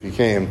You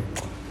can.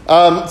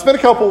 It's been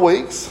a couple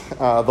weeks.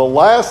 The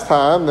last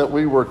time that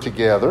we were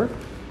together,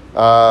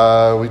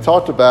 we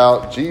talked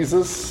about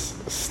Jesus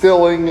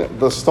stilling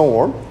the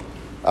storm.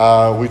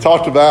 We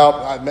talked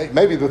about,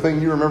 maybe the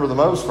thing you remember the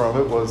most from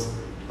it was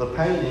the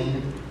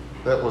painting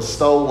that was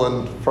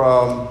stolen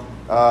from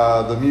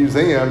the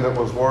museum that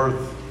was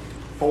worth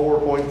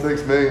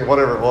 $4.6 million,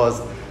 whatever it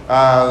was.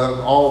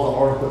 All the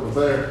art that was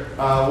there.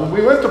 When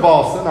we went to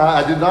Boston,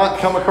 I did not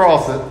come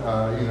across it.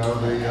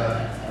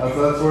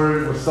 That's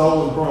where it was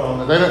stolen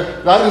from.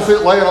 I didn't see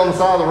it laying on the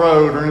side of the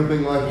road or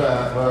anything like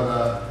that.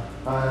 But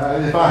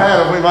if I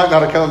had it, we might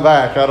not have come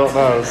back. I don't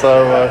know.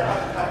 So,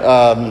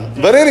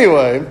 but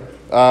anyway,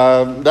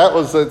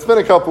 it's been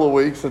a couple of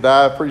weeks, and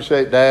I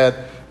appreciate Dad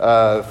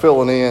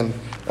filling in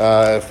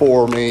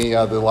for me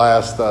the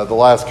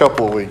last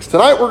couple of weeks.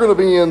 Tonight we're going to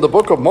be in the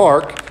book of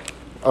Mark.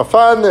 I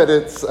find that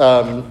it's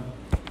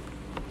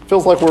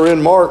feels like we're in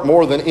Mark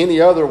more than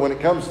any other when it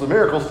comes to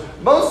miracles.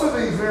 Most of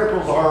these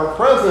miracles are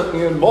present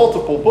in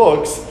multiple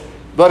books,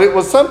 but there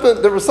was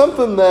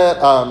something that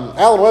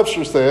Alan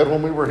Webster said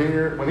when he was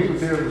here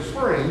in the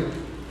spring.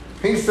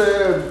 He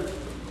said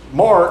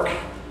Mark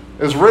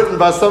is written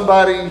by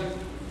somebody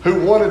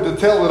who wanted to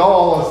tell it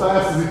all as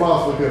fast as he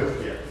possibly could.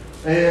 Yeah.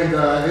 And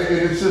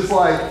it's just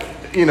like,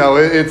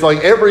 it's like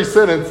every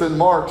sentence in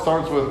Mark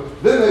starts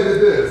with, then they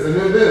did this, and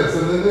then this,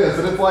 and then this.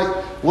 And it's like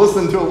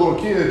listening to a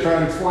little kid trying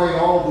to explain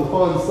all the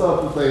fun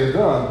stuff that they had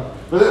done.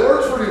 But it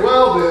works pretty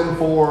well then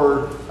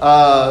for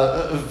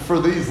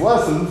these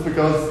lessons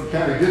because it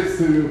kind of gets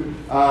to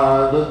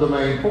the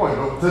main point.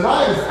 But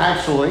tonight is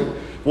actually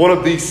one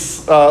of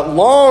these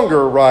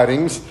longer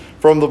writings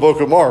from the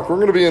book of Mark. We're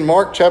going to be in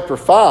Mark chapter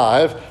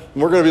 5,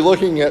 and we're going to be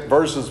looking at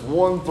verses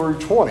 1 through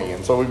 20.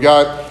 And so we've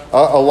got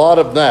a lot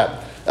of that.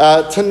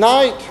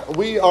 Tonight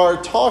we are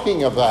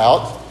talking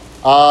about,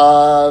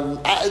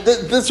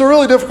 this is a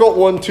really difficult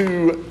one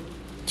to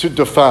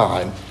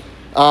define,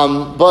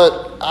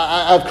 but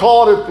I've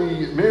called it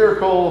the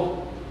miracle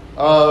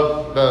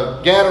of the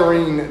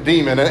Gadarene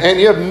demon, and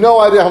you have no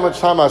idea how much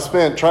time I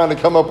spent trying to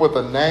come up with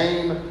a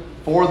name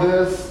for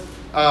this,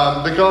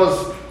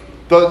 because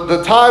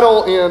the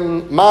title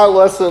in my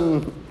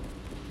lesson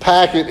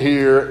packet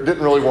here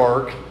didn't really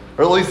work,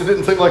 or at least it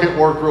didn't seem like it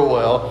worked real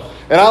well.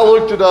 And I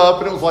looked it up,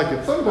 and it was like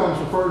it's sometimes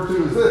referred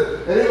to as this.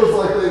 And it was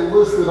like they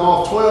listed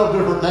off 12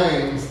 different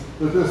names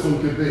that this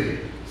one could be.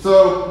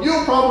 So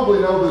you'll probably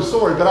know this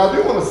story, but I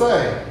do want to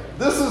say,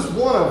 this is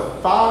one of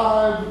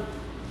 5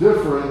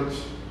 different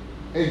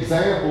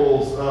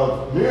examples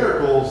of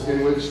miracles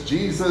in which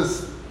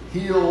Jesus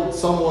healed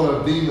someone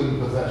of demon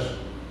possession.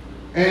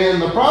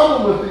 And the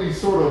problem with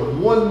these sort of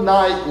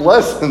one-night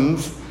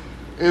lessons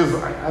is,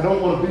 I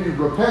don't want to be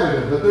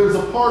repetitive, but there's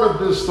a part of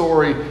this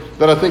story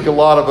that I think a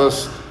lot of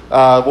us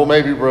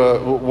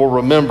we'll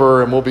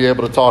remember and we'll be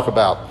able to talk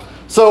about.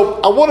 So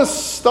I want to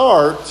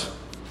start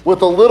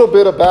with a little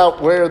bit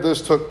about where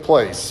this took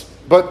place.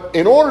 But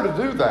in order to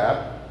do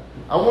that,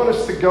 I want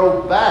us to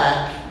go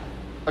back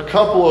a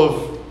couple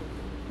of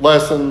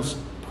lessons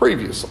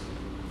previously.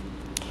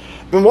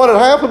 And what had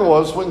happened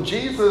was when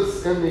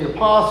Jesus and the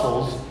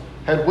apostles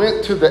had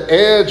went to the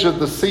edge of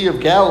the Sea of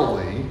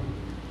Galilee,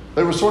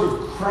 they were sort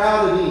of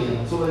crowded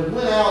in. So they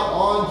went out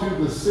onto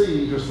the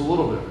sea just a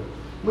little bit.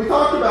 We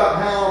talked about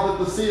how that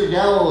the Sea of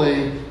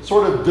Galilee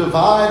sort of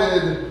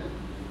divided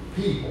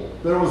people.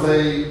 There was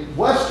a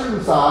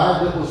western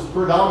side that was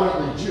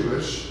predominantly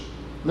Jewish,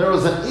 and there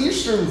was an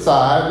eastern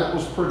side that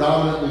was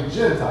predominantly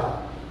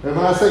Gentile. And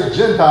when I say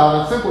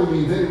Gentile, it simply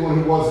means anyone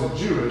who wasn't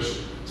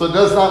Jewish. So it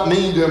does not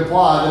mean to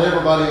imply that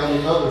everybody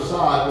on the other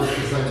side was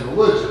the same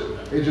religion.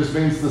 It just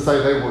means to say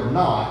they were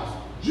not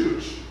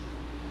Jewish.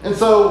 And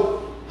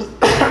so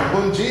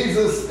when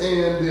Jesus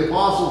and the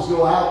apostles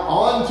go out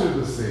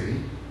onto the sea,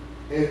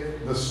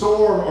 the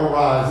storm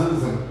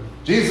arises, and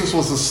Jesus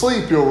was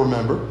asleep, you'll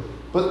remember.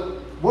 But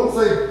once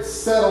they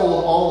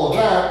settle all of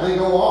that, they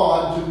go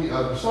on to the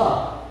other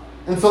side.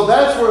 And so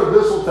that's where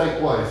this will take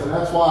place. And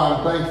that's why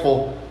I'm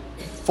thankful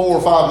 4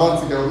 or 5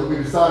 months ago that we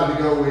decided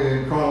to go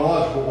in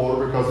chronological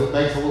order, because it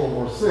makes a little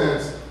more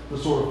sense to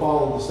sort of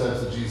follow the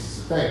steps that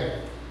Jesus had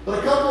taken. But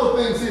a couple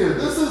of things here.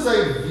 This is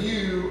a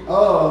view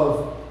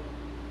of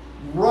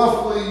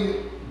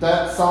roughly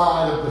that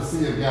side of the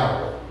Sea of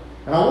Galilee.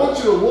 And I want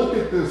you to look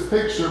at this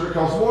picture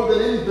because more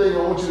than anything,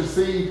 I want you to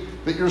see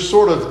that you're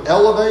sort of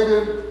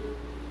elevated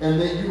and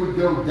that you would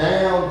go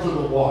down to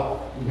the water.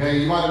 Okay,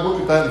 you might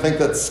look at that and think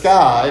that's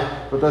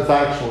sky, but that's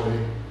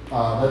actually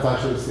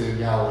the Sea of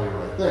Galilee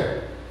right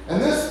there. And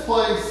this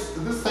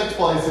takes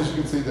place, as you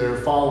can see there,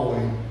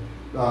 following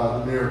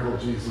the miracle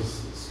of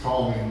Jesus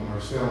calming or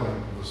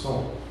stilling the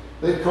storm.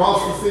 They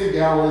cross the Sea of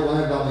Galilee,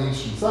 land on the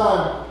eastern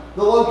side.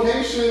 The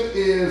location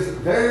is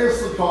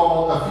variously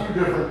called a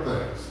few different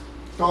things.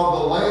 It's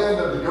called the land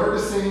of the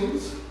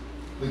Gergesenes,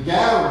 the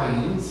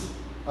Gadarenes,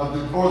 or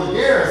the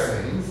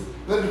Gerasenes.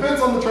 That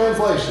depends on the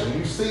translation.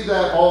 You see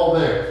that all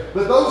there.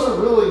 But those are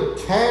really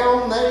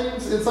town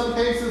names in some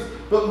cases.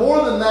 But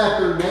more than that,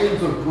 they're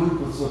names of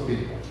groups of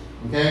people.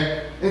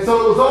 Okay? And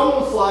so it was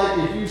almost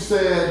like if you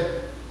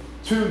said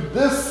to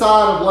this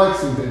side of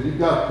Lexington, you've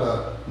got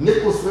the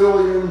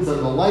Nicholasvillians and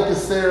the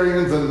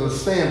Lancasterians and the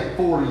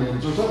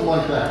Stanfordians or something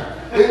like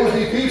that. It would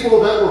be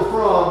people that were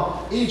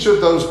from each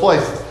of those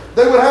places.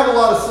 They would have a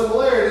lot of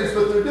similarities,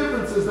 but their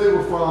differences, they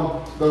were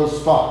from those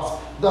spots.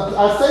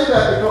 I say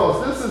that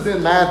because this is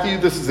in Matthew,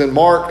 this is in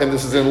Mark, and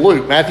this is in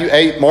Luke. Matthew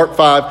 8, Mark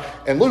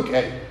 5, and Luke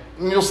 8.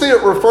 And you'll see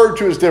it referred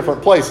to as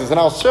different places. And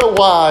I'll show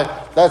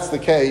why that's the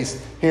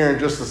case here in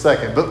just a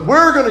second. But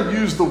we're going to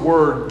use the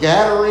word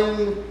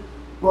gathering,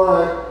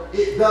 but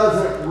it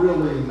doesn't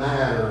really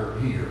matter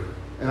here.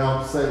 And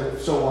I'll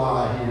show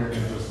why here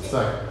in just a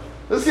second.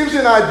 This gives you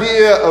an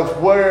idea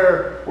of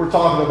where we're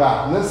talking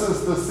about. And this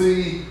is the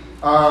Sea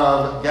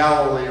of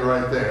Galilee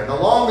right there. And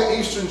along the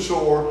eastern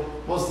shore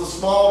was the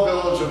small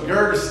village of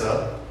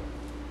Gergesa,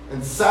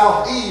 and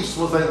southeast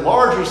was a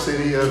larger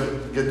city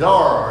of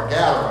Gadara or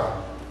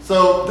Gadara.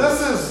 So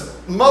this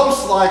is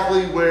most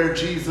likely where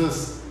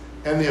Jesus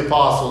and the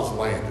apostles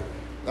landed.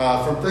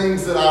 From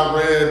things that I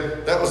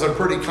read, that was a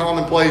pretty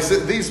common place.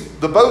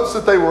 The boats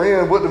that they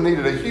were in wouldn't have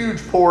needed a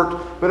huge port,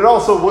 but it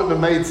also wouldn't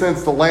have made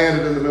sense to land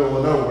it in the middle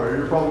of nowhere.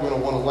 You're probably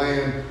going to want to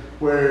land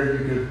where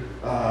you could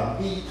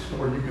eat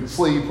or you could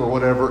sleep or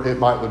whatever it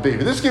might be.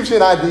 But this gives you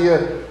an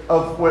idea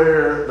of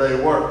where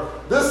they were.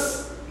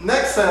 This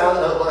next town,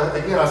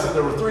 again, I said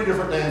there were three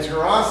different names.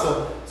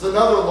 Gerasa is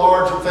another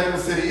large and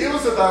famous city. It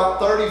was about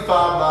 35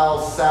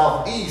 miles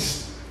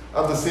southeast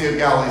of the Sea of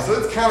Galilee. So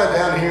it's kind of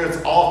down here. It's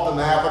off the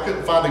map. I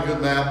couldn't find a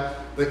good map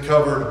that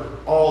covered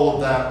all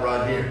of that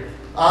right here.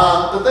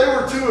 But they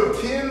were 2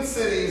 of 10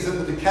 cities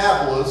in the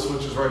Decapolis,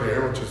 which is right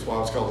here, which is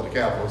why it's called the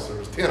Decapolis. There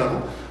was 10 of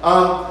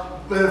them.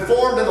 They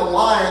formed an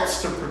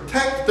alliance to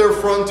protect their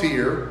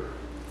frontier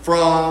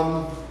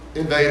from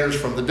invaders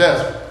from the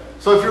desert.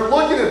 So if you're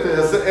looking at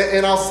this,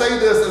 and I'll say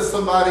this as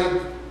somebody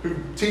who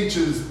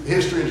teaches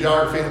history and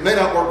geography, and it may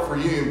not work for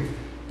you,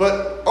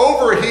 but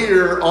over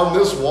here on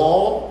this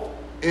wall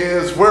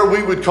is where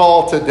we would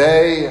call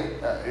today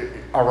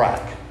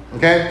Iraq.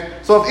 Okay?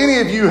 So if any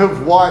of you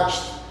have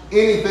watched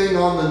anything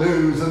on the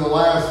news in the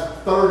last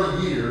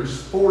 30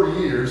 years,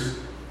 40 years,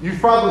 you've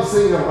probably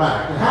seen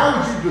Iraq. And how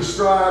would you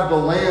describe the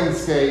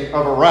landscape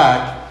of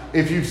Iraq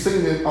if you've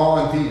seen it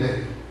on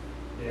TV?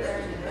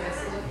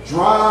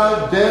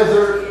 Dry,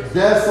 desert,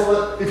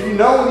 desolate. If you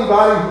know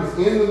anybody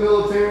who's in the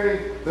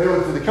military, they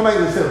come out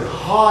and they said it was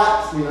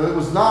hot. It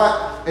was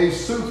not a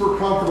super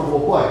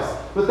comfortable place.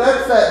 But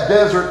that's that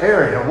desert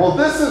area. Well,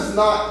 this is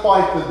not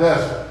quite the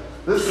desert.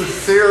 This is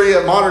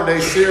Syria,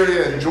 modern-day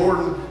Syria and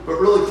Jordan, but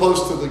really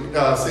close to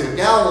the Sea of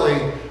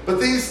Galilee.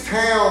 But these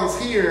towns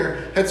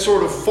here had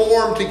sort of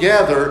formed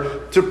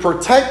together to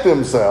protect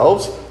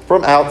themselves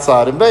from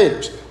outside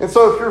invaders. And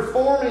so if you're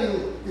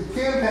forming,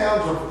 10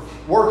 towns are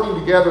working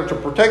together to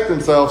protect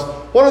themselves,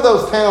 what are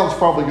those towns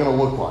probably going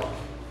to look like?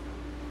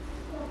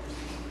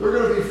 They're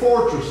going to be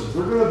fortresses.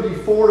 They're going to be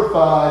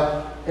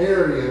fortified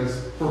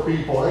areas for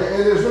people.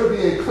 And there's going to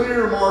be a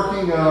clear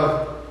marking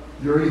of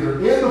you're either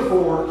in the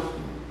fort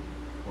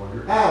or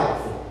you're out of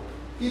the fort.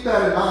 Keep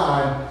that in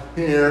mind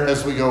here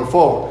as we go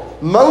forward.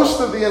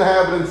 Most of the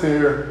inhabitants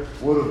here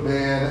would have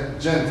been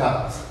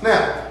Gentiles.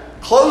 Now,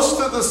 close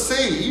to the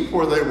sea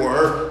where they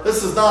were,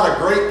 this is not a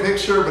great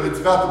picture, but it's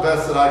about the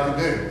best that I can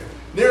do.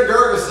 Near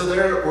Gergesa,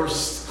 there were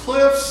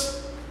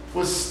cliffs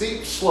with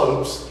steep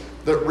slopes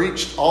that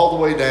reached all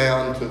the way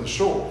down to the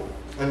shore.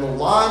 And the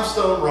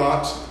limestone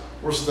rocks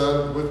were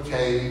studded with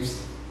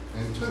caves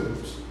and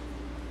tombs.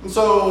 And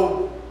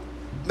so,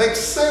 it makes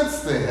sense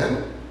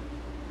then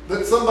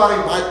that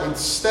somebody would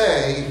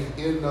stay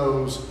in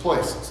those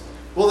places.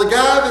 Well, the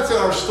guy that's in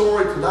our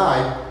story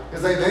tonight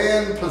is a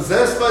man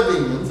possessed by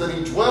demons, and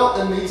he dwelt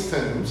in these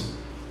tombs.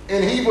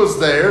 And he was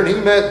there, and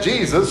he met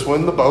Jesus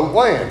when the boat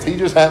lands. He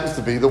just happens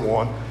to be the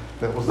one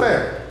that was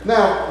there.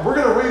 Now, we're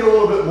going to read a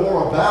little bit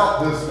more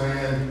about this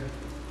man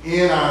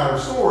in our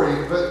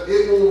story, but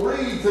it will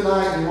read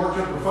tonight in Mark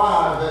chapter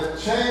 5 that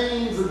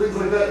chains and things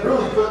like that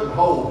really couldn't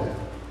hold him.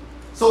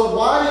 So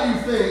why do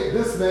you think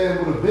this man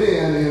would have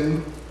been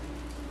in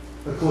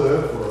a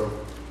cliff or a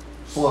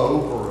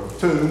slope or a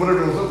tomb,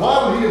 whatever it was?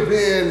 Why would he have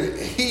been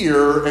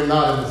here and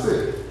not in the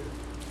city?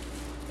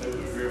 They would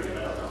have driven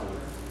out.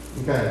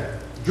 Okay.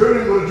 Would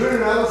have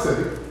driven out of the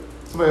city.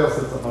 Somebody else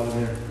said something on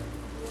here.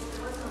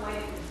 There wasn't a way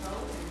to control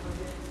him with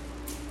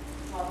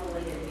this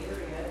populated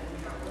area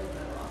and control it.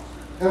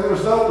 And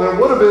there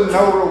would have been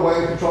no real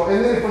way to control.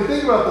 And then if we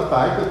think about the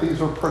fact that these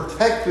were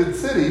protected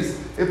cities,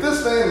 if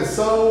this man is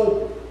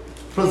so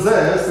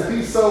possessed, if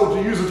he's so,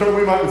 to use a term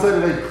we might say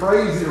today,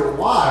 crazy or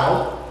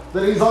wild,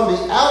 then he's on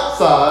the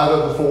outside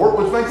of the fort,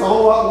 which makes a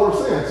whole lot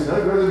more sense. He'd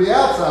rather be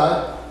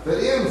outside than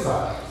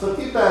inside. So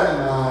keep that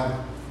in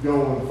mind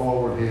going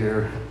forward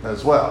here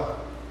as well.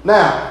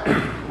 Now,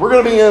 we're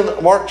going to be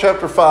in Mark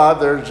chapter 5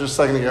 there just a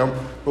second ago,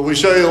 but we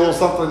show you a little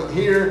something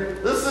here.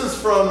 This is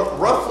from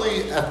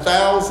roughly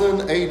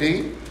 1000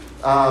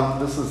 AD.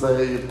 This is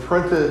a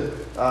printed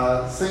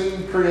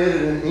scene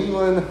created in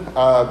England.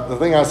 The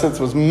thing I said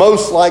was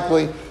most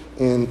likely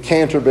in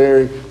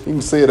Canterbury. You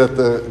can see it at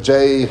the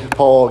J.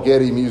 Paul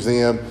Getty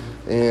Museum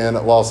in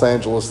Los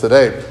Angeles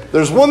today.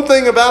 There's one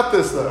thing about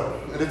this, though,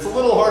 and it's a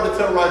little hard to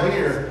tell right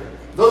here.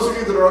 Those of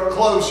you that are up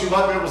close, you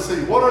might be able to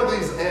see. What are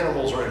these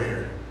animals right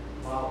here?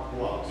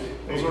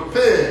 Those are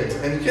pigs,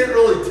 and you can't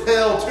really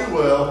tell too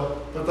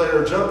well that they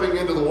are jumping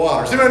into the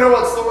water. Does anybody know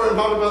what story I'm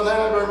talking about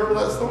now? Anybody remember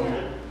that story?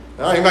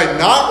 Now, you might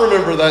not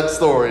remember that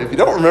story. If you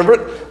don't remember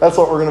it, that's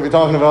what we're going to be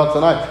talking about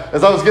tonight.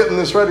 As I was getting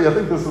this ready, I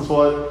think this is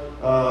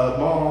what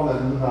Mom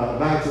and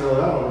Max and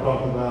Eliana were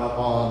talking about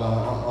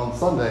on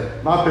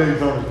Sunday. My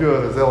pigs aren't as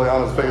good as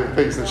Eliana's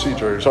pigs that she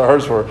drew. So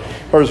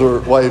hers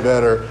were way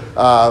better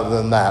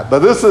than that. But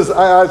this is,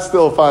 I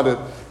still find it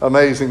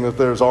amazing that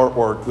there's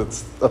artwork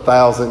that's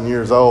 1,000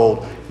 years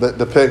old that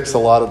depicts a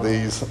lot of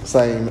these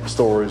same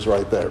stories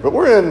right there. But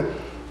we're in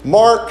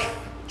Mark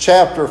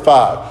chapter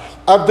 5.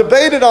 I've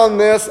debated on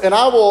this, and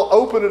I will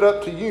open it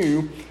up to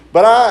you,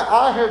 but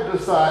I have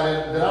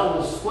decided that I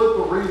will split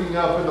the reading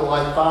up into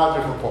like 5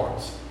 different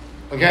parts.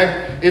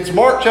 Okay? It's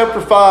Mark chapter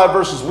 5,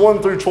 verses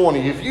 1 through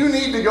 20. If you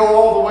need to go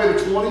all the way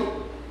to 20,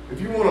 if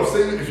you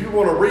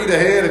want to read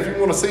ahead, if you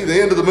want to see the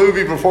end of the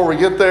movie before we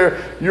get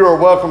there, you are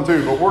welcome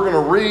to. But we're going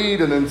to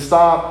read and then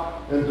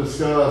stop and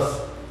discuss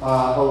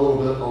a little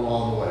bit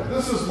along the way.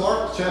 This is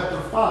Mark chapter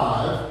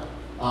 5.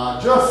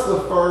 Just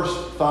the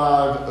first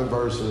 5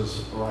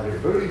 verses right here.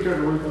 Who do you care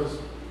to read those?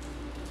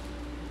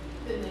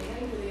 Then they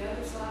came to the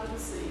other side of the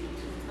sea,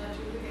 to the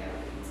country of the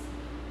Galileans.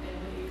 And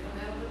when he come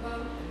out of the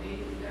boat,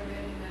 immediately there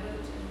met him out of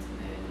the tombs a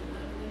man with an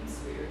unclean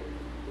spirit,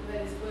 who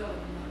had his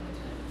dwelling among the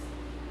tombs.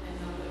 And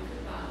no one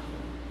could bind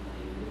him, not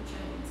even with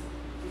chains,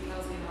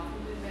 because he had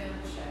often been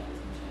bound with shackles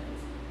and chains.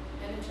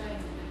 And the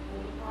chains had been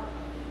pulled apart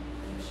by him,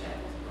 and the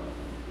shackles broken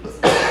in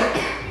pieces.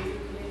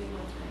 Neither could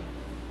anyone tame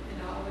him. And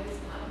always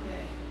night and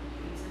day,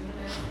 he was in the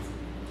mountains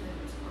and in the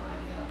tombs,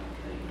 crying out and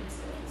cutting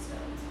himself with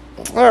stones.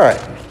 All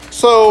right.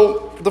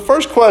 So the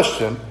first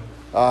question,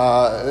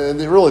 and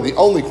really the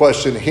only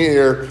question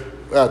here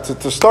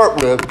to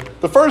start with,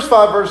 the first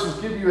 5 verses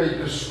give you a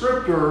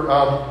descriptor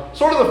of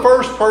sort of the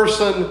first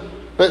person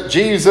that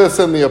Jesus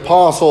and the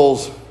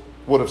apostles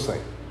would have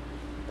seen.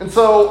 And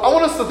so I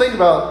want us to think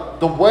about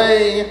the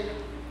way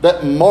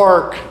that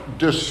Mark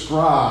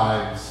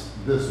describes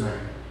this man.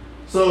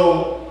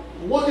 So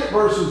look at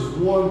verses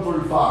 1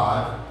 through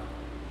 5.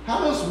 How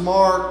does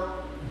Mark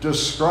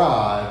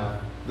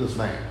describe this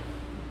man?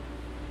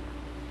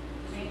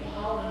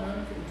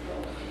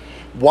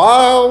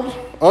 Wild,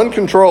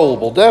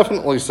 uncontrollable,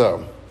 definitely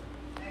so.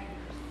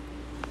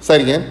 Say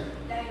it again.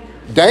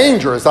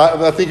 Dangerous.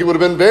 I think it would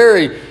have been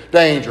very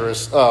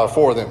dangerous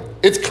for them.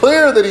 It's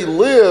clear that he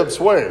lives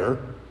where?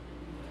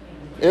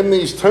 In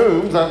these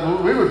tombs.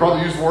 We would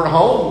probably use the word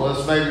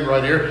homeless maybe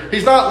right here.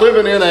 He's not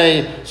living in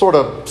a sort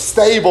of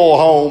stable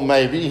home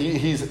maybe.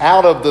 He's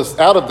out of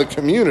the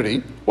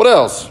community. What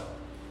else?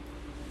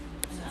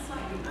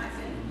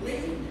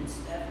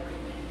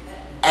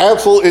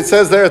 Absolutely. It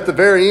says there at the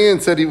very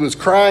end, said he was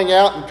crying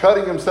out and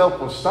cutting himself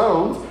with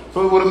stones.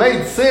 So it would have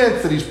made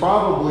sense that he's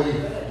probably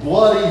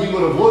bloody. He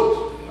would have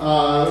looked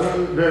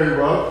very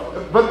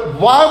rough.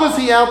 But why was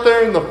he out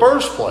there in the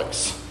first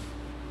place?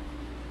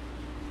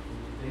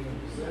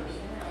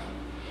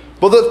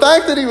 Well, the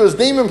fact that he was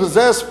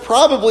demon-possessed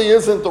probably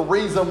isn't the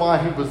reason why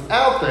he was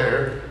out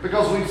there,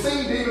 because we've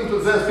seen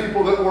demon-possessed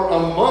people that were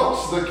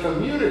amongst the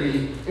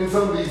community in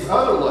some of these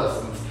other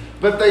lessons.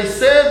 But they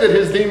said that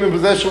his demon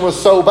possession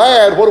was so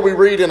bad. What do we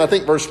read in, I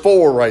think, verse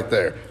 4 right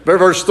there?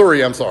 Verse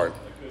 3, I'm sorry.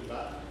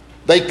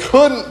 They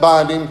couldn't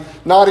bind him,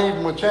 not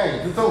even with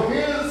chains. And so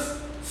his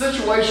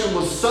situation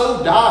was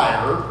so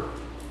dire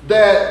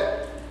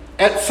that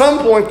at some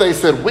point they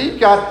said, we've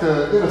got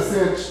to, in a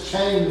sense,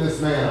 chain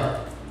this man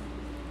up.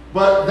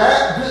 But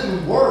that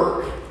didn't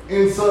work.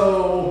 And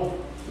so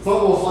it's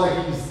almost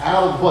like he's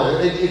out of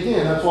play.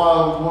 Again, that's why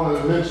I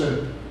wanted to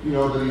mention,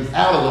 that he's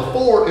out of the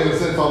fort in a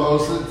sense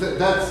almost.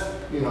 That's,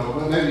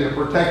 maybe a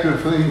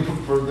protective thing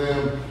for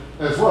them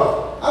as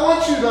well. I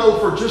want you, though,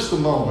 for just a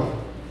moment,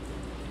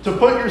 to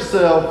put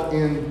yourself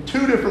in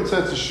 2 different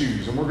sets of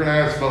shoes, and we're going to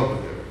ask both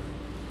of you.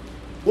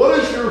 What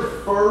is your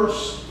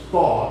first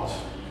thought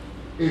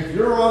if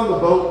you're on the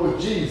boat with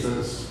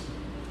Jesus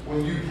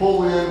when you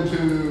pull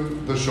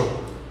into the shore?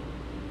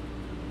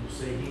 You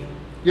see him?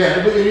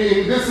 Yeah,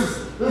 this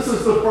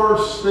is the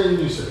first thing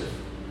you see.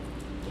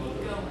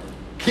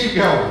 Keep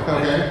going,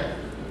 okay?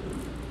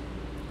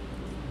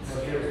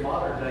 If it was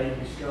modern day, you'd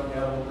be strung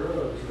out on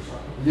drugs or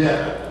something.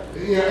 Yeah.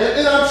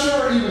 And I'm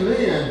sure even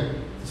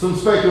then, some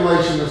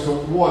speculation as to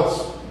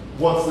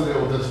what's the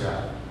deal with this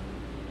guy.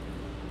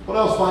 What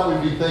else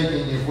might we be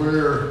thinking if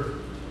we're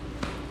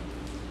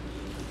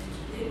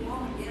Didn't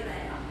want to get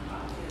out.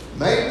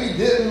 maybe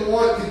didn't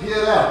want to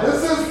get out?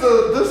 This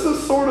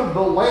is sort of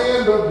the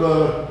land of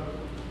the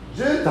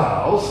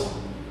Gentiles.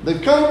 They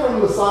come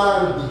from the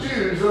side of the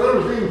Jews. So there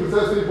was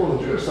demon-possessed people on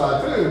the Jewish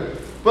side too.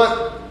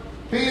 But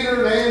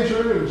Peter and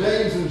Andrew and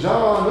James and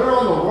John, they're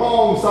on the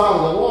wrong side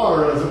of the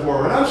water, as it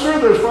were. And I'm sure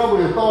there's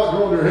probably a thought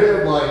going through your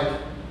head like,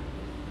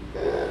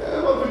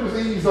 what if we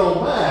just ease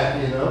on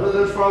back, But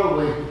there's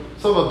probably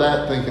some of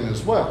that thinking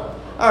as well.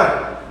 All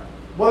right.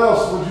 What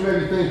else would you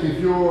maybe think if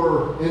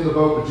you're in the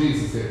boat with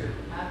Jesus here?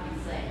 I'd be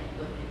saying,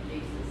 look at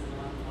Jesus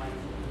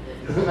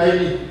and what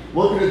Maybe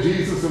looking at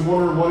Jesus and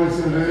wondering what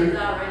he's going to do. He's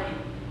already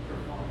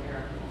performed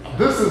miracles.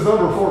 This is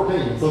number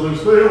 14, so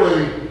there's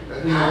clearly,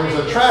 there's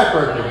a track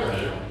record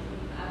there.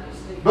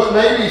 But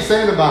maybe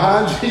standing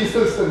behind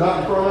Jesus and not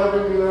in front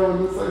of him,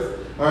 in this case.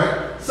 All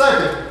right.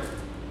 Second,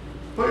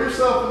 put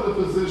yourself in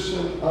the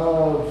position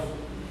of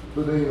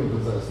the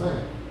demon-possessed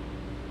man.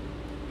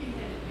 He had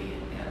to be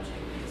an abject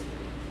expert.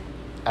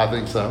 I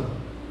think so.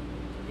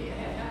 Yeah,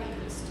 how he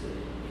could have stood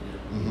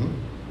it, Mm-hmm. You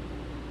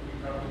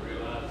probably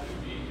realize that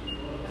Jesus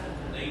was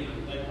a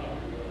demon. They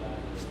probably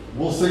realized it.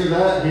 We'll see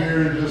that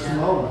here in just a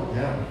moment.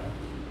 Yeah.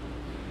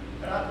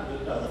 The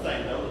other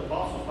thing, though, the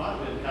apostles might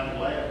have been kind of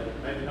glad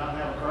that maybe not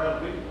have a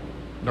crowd of people.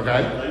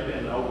 Okay. They've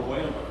been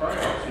overwhelmed by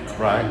crowds.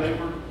 Right. They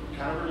were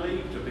kind of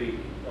relieved to be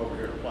over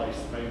here at a place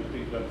that maybe the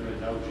people don't really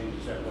know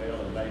Jesus that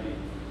well, and maybe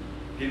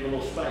give them a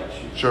little space.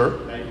 Sure.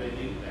 Maybe they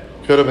needed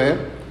that. Could have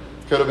been.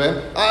 Could have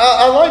been.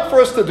 I like for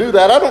us to do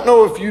that. I don't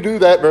know if you do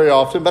that very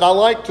often, but I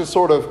like to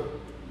sort of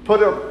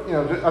put up,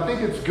 I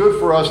think it's good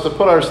for us to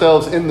put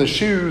ourselves in the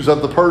shoes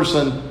of the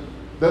person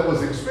that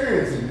was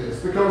experiencing this.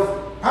 Because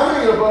how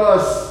many of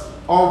us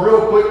are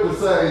real quick to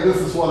say, this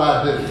is what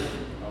I do?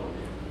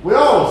 We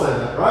all say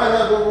that,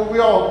 right? We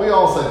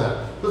all say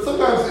that. But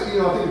sometimes,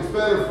 I think it's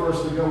better for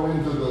us to go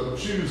into the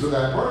shoes of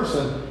that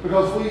person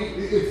because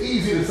it's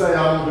easy to say,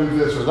 I won't do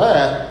this or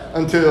that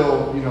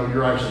until,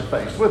 you're actually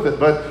faced with it.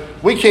 But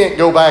we can't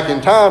go back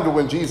in time to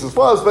when Jesus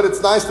was, but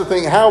it's nice to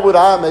think, how would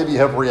I maybe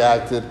have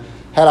reacted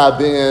had I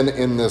been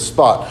in this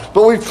spot?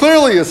 But we've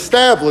clearly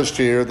established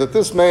here that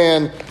this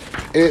man,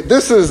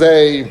 this is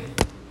a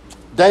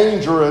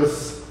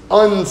dangerous,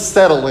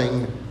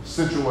 unsettling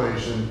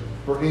situation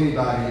for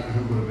anybody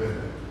who would have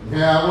been there.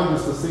 Yeah, I wanted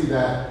us to see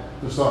that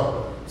to start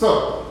with.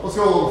 So, let's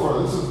go a little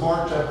further. This is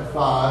Mark chapter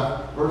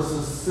 5,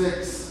 verses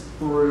 6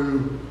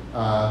 through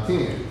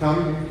 10.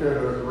 Tommy, do you care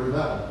to read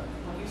that one?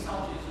 When he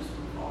saw Jesus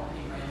from far,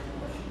 he ran to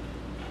worship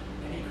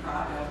him. And he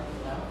cried out with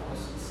a loud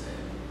voice and said,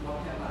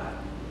 What have I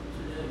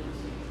to do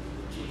with you,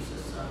 Jesus,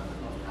 Son of the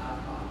Most High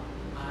God?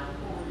 I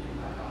implore you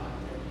by God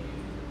that you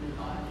do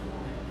not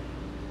torment me.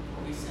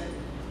 For he said to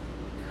him,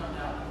 Come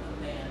out of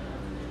the man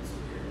under the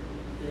spirit.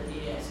 Then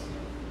he asked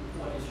him,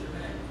 What is your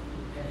name?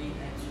 And he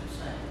answered,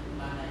 saying,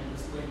 My name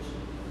is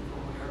Legion,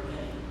 for we are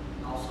many.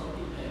 Also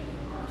he begged him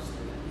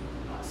earnestly that he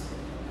would not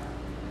send him out of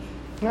the nation.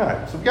 All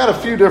right, so we've got a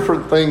few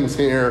different things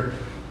here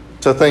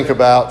to think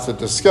about, to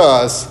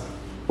discuss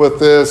with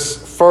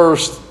this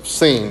first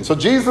scene. So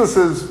Jesus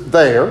is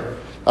there,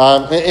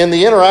 and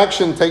the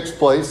interaction takes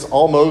place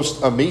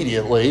almost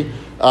immediately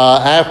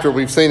after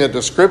we've seen a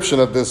description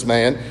of this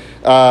man.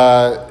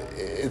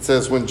 It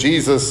says when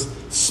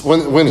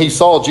he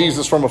saw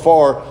Jesus from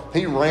afar,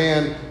 he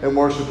ran and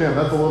worshipped him.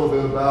 That's a little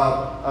bit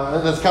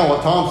about, that's kind of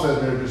what Tom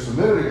said there just a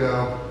minute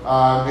ago,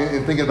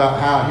 in thinking about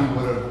how he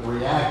would have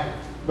reacted.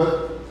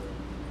 But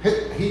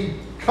he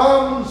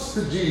comes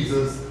to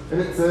Jesus,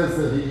 and it says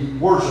that he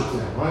worships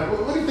him, right?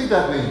 What do you think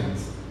that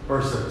means,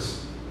 verse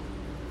 6?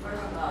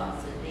 First of all,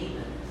 it's a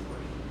demon.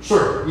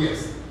 Sure,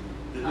 yes.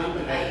 The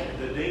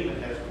demon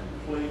has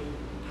complete,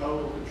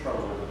 total control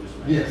over this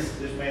man. Yes.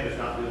 This man is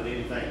not doing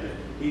anything that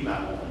he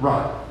might want.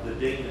 Right. The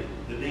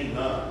demons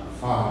are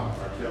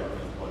telling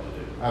him what to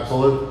do.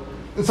 Absolutely.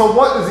 And so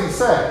what does he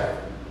say?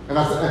 And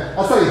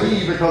I say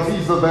he because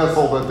he's the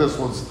vessel that this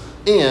was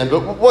in,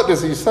 but what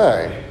does he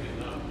say?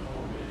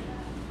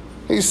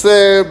 He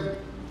said,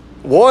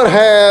 What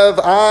have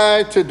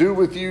I to do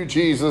with you,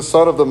 Jesus,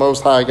 Son of the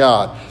Most High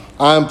God?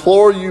 I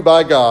implore you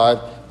by God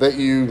that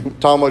you,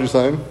 Tom, what did you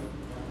say?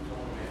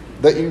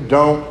 That you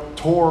don't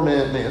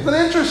torment me. It's an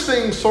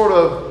interesting sort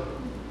of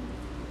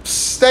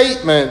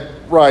statement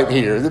right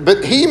here.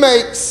 But he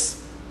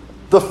makes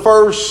the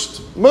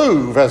first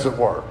move, as it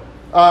were.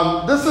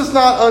 This is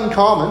not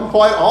uncommon.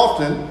 Quite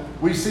often,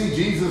 we see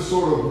Jesus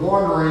sort of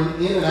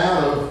wandering in and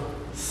out of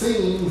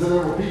scenes, and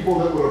there were people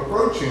that would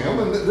approach him,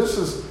 and this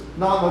is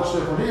not much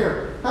different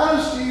here. How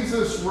does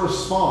Jesus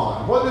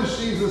respond? What does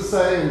Jesus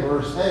say in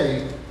verse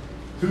 8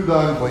 to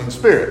the unclean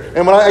spirit?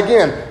 And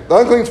the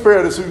unclean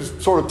spirit is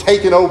who's sort of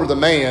taken over the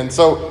man,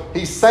 so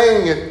he's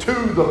saying it to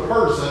the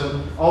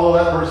person,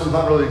 although that person's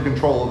not really in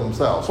control of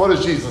themselves. What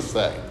does Jesus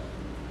say?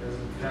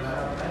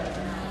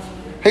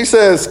 He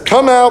says,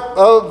 Come out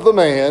of the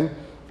man,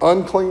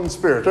 unclean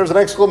spirit. There's an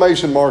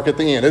exclamation mark at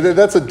the end.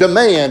 That's a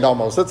demand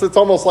almost. It's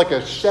almost like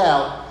a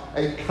shout,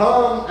 a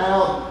come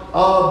out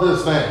of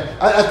this man.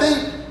 I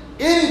think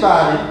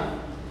anybody,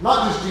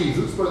 not just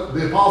Jesus, but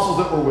the apostles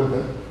that were with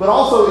him, but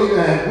also even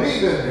had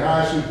we been there,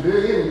 I should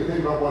dig in to think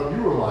about what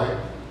you were like.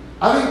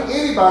 I think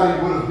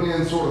anybody would have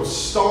been sort of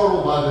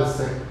startled by this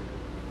scene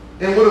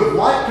and would have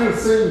liked to have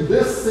seen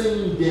this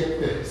scene get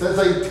fixed. As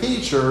a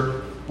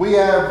teacher, we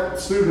have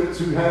students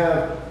who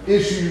have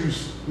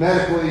issues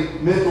medically,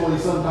 mentally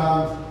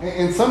sometimes,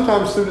 and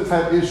sometimes students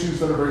have issues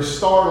that are very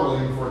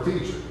startling for a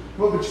teacher.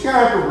 But you kind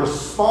of have to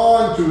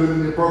respond to it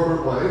in the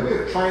appropriate way. We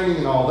have training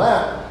and all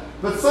that.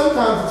 But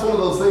sometimes it's one of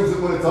those things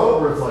that when it's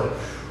over, it's like,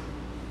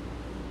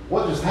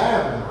 what just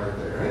happened right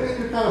there? And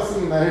you're kind of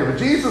seeing that here. But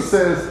Jesus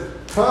says,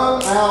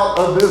 come out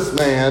of this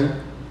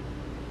man,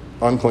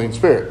 unclean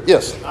spirit.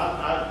 Yes?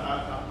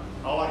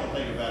 All I can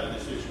think about in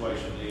this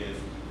situation is,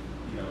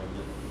 that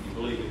you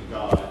believe in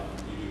God,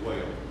 you do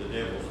well. The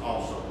devils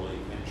also believe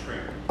and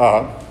tremble.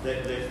 Uh-huh.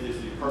 This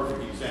is a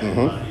perfect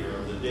example right here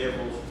of the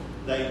devils.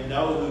 They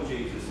know who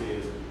Jesus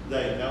is.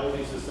 They know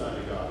he's the Son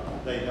of God.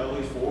 They know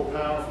he's more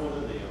powerful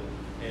than them.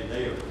 And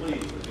they are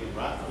pleased with him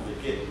right from the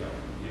get-go.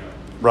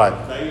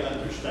 Right. They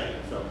understand.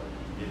 So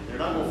they're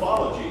not going to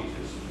follow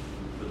Jesus,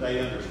 but they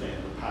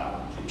understand the power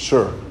of Jesus.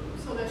 Sure.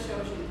 So that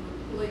shows you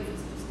belief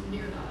is just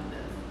near not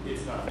enough.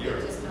 It's not near.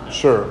 It's just not.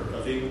 Sure.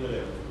 Because even the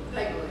devil.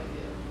 They believe it.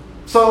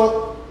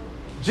 So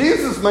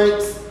Jesus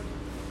makes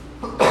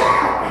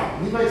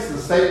the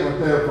statement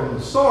there from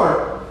the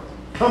start,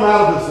 come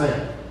out of this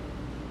man.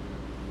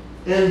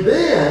 And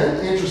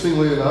then,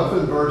 interestingly enough,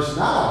 in verse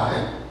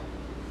 9,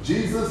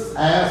 Jesus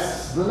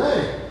asks the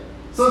name.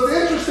 So it's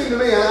interesting to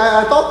me, and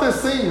I thought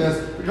this seeing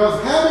this,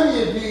 because how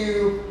many of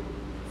you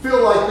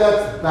feel like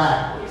that's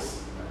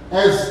backwards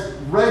as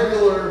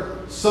regular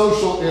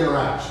social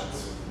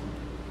interactions?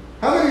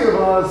 How many of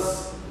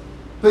us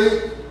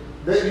think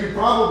that you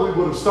probably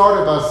would have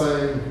started by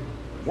saying,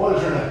 what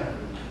is your name?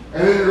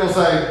 And then you're going to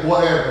say,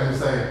 whatever, and you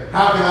say,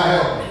 how can I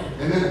help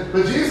you?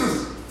 But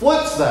Jesus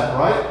flips that,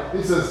 right?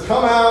 He says,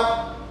 come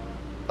out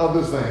of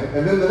this man.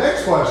 And then the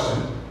next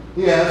question,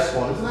 he asks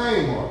what his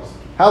name was.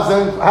 How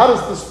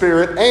does the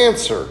Spirit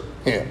answer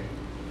him?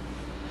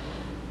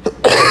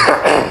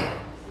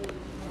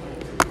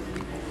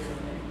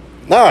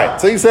 All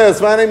right, so he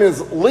says, my name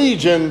is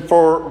Legion,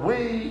 for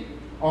we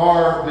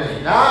are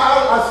many.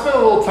 Now, I spent a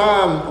little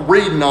time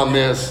reading on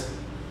this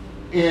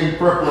in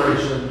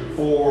preparation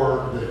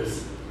for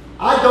this.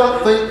 I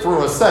don't think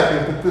for a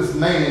second that this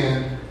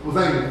man was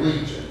named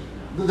Legion.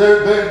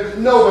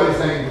 Nobody's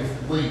name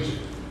is Legion.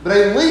 But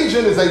a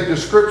legion is a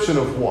description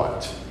of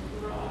what?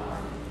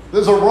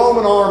 There's a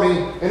Roman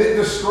army, and it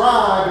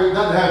described, it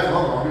doesn't have a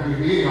Roman army, it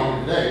could be any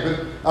army today,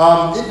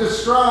 but it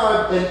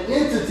described an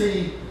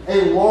entity,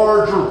 a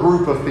larger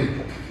group of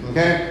people.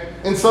 Okay?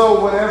 And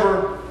so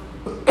whenever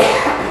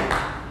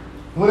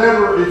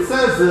it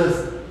says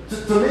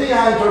this, to me,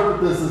 I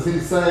interpret this as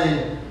he's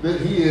saying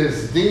that he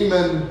is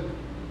demon,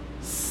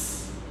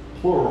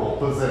 plural,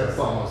 possessed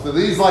almost. That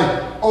he's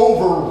like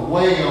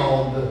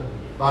overwhelmed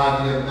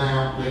by the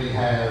amount that he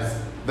has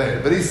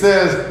there. But he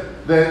says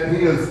that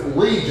he is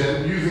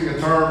legion, using a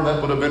term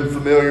that would have been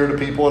familiar to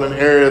people in an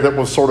area that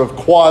was sort of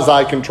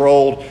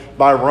quasi-controlled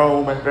by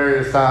Rome at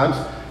various times,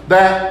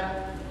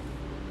 that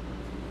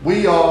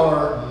we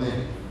are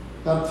many.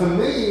 Now, to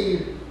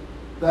me,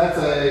 that's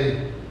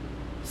a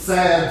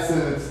sad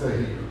sentence to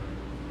hear.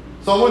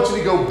 So I want you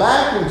to go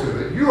back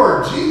into it. You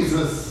are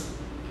Jesus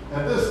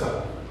at this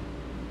time.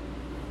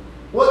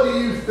 What do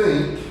you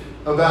think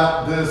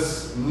about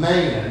this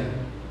man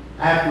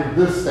after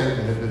this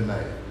statement had been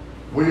made?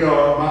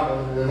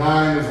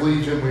 My name is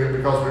Legion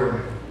because we are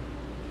many.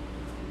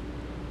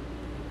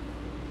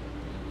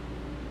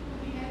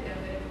 He had that,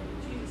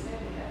 Jesus had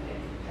to have that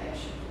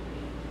compassion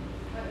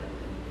for him.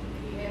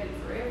 He had it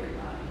for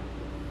everybody.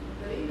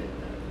 But even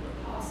the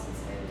apostles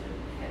had to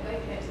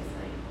think,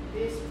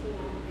 this poor,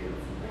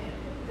 beautiful man.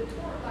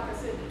 Like I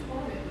said, the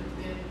torment would have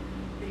been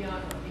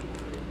beyond what people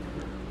could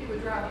endure. It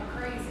would drive you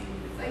crazy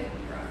if they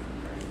would drive you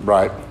crazy.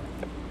 Right.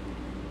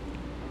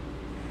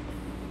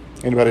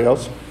 Anybody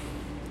else?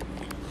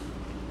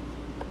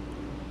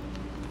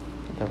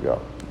 I've got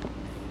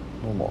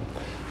one more.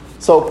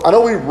 So I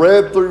know we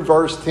read through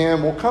verse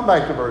 10. We'll come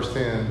back to verse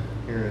 10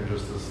 here in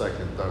just a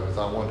second, though, because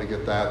I wanted to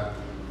get that.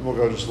 And we'll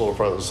go just a little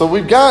further. So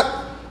we've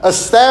got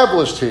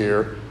established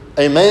here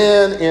a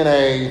man in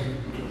a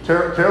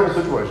terrible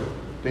situation,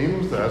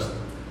 demon possessed,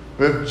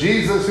 with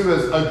Jesus who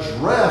has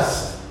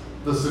addressed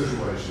the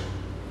situation,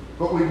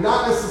 but we've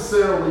not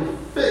necessarily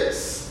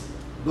fixed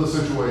the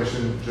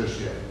situation just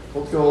yet.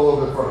 Let's go a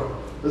little bit further.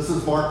 This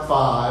is Mark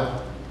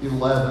 5,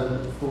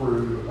 11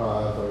 through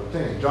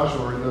 13.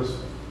 Joshua, read this.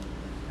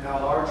 Now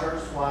a large herd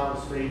of swine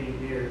was feeding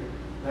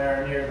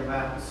there near the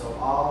mountain, so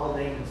all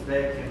the demons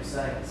begged him,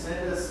 saying,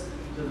 send us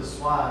to the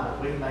swine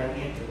that we may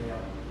enter them.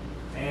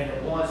 And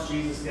at once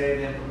Jesus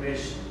gave them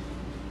permission.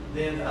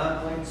 Then the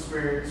unclean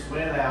spirits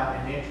went out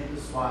and entered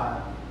the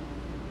swine.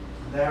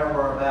 There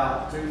were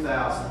about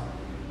 2,000,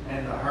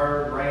 and the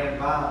herd ran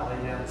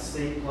violently down a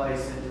steep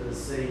place into the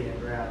sea and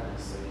drowned in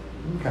the sea.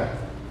 Okay.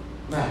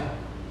 Now,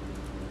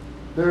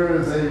 there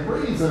is a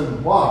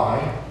reason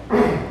why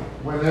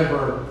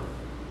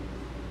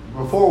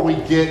before we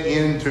get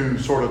into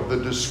sort of the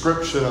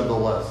description of the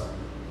lesson,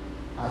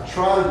 I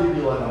try to give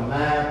you like a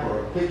map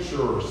or a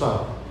picture or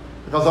something,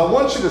 because I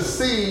want you to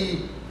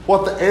see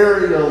what the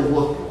area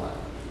looked like.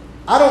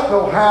 I don't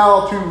know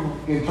how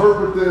to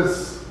interpret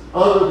this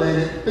other than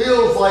it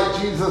feels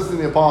like Jesus and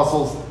the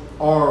apostles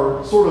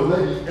are sort of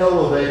maybe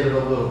elevated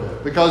a little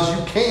bit, because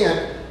you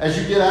can't, as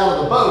you get out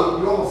of the boat,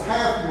 you almost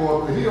have to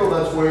go up the hill.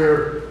 That's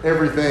where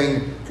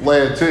everything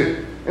led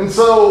to. And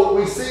so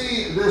we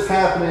see this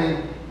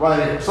happening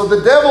right here. So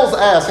the devils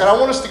ask, and I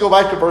want us to go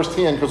back to verse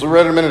 10 because we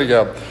read it a minute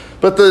ago.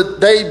 But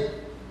they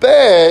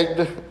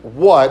begged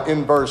what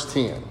in verse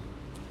 10?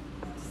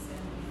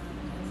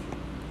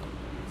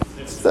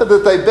 It said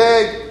that they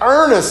begged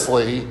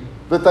earnestly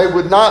that they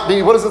would not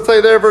be, what does it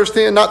say there, verse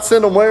 10? Not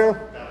send them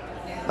where?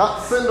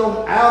 Not send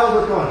them out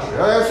of the country.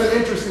 That's an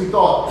interesting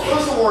thought. What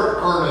does the word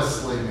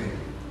earnestly mean?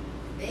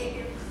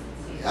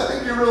 I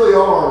think you really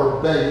are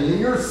begging, and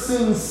you're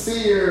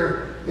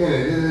sincere in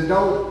it. And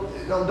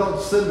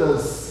don't send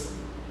us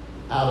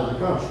out of the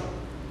country.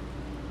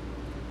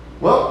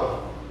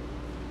 Well,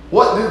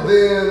 where did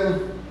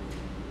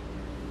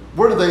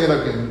they end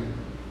up getting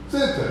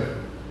sent to?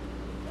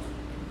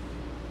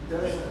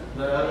 Doesn't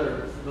the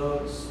other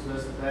books,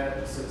 doesn't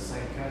that says the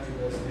same country,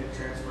 doesn't it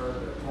transfer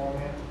to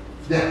torment?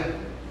 Yeah.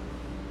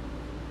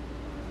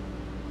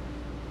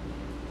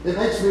 It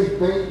makes me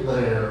think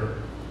there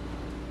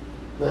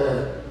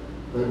that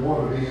they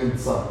want to be in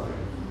something.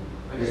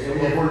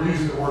 If we're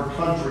using the word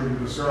country to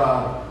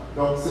describe,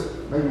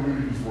 maybe we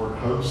would use the word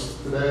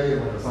host today,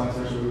 like a science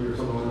fiction movie or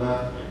something like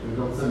that. And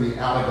don't send me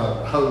out of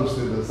the host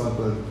into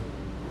something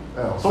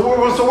else.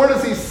 So where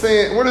does he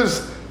send?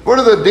 Where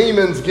do the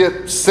demons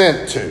get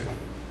sent to?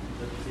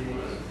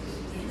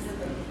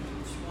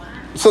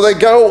 So they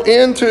go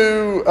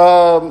into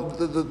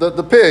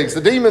the pigs.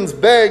 The demons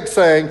beg,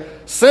 saying,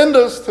 "Send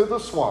us to the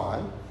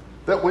swine,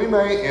 that we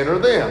may enter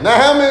them."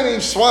 Now, how many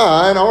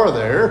swine are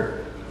there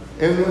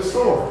in this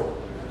story?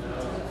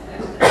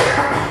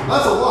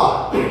 That's a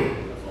lot. And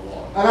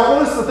I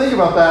want us to think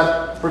about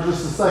that for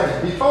just a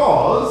second,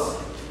 because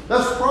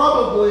that's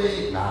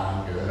probably...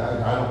 Nah, I'm good. I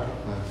don't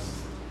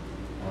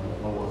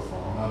know what's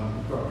wrong.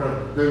 I'm kind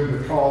of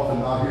doomed to cough and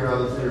not hear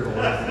others here the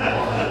rest of my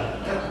life.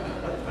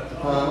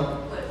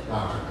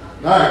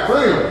 All right, so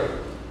anyway.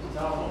 It's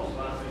almost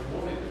like they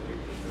wanted to be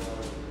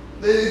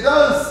destroyed. It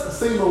does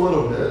seem a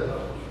little bit.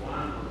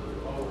 Swine was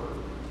over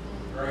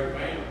great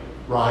family.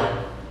 Right.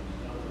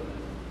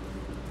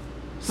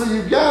 So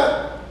you've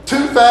got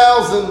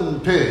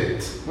 2,000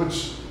 pigs,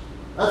 which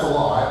that's a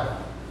lot.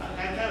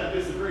 I kind of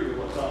disagree with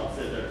what Tom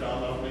said there,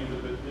 Tom. I don't mean to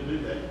do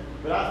that.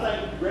 But I think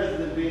rather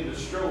than being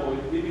destroyed,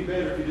 it'd be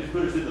better if you just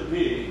put us in the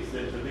pigs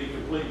than to be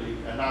completely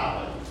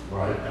annihilated.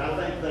 Right. And I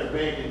think they're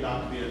begging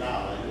not to be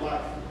annihilated.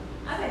 Like,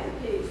 I think the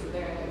pigs were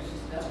there, and it was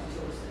just another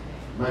choice they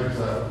had. Maybe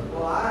so.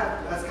 Well,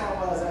 that's kind of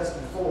what I was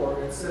asking before.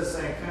 It says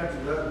same country,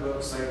 the other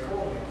books say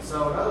torment.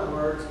 So in other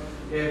words,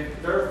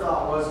 if their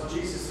thought was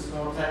Jesus is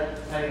going to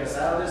take us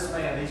out of this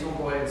man, he's going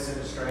to go ahead and send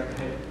us straight to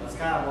heaven. That's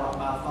kind of what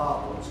my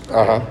thought was.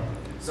 Uh-huh.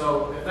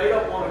 So if they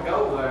don't want to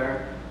go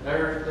there,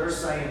 they're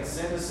saying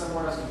send us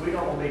somewhere else because we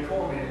don't want to be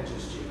tormented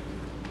just yet.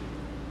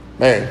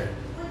 Man.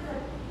 Would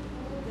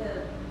the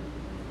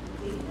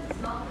demons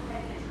not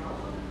have control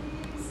of the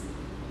pigs?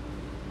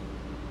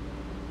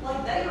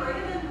 Like they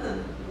ran in the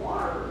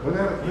water. We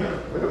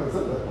haven't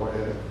said that part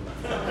yet.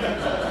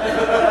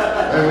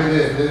 And we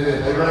did.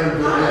 They ran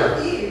through, I yeah.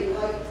 do,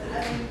 like, I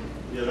mean,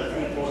 yeah, that's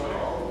take the point.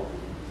 control.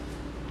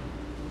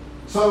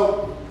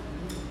 So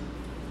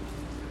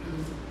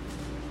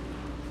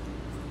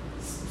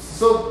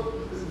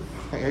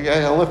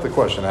I left the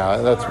question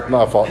out. That's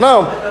my fault.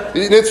 No,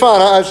 it's fine.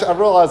 I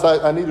realized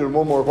I needed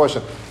one more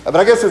question. But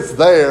I guess it's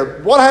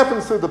there. What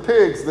happens to the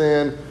pigs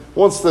then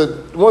once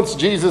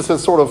Jesus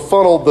has sort of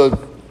funneled the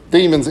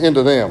demons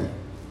into them?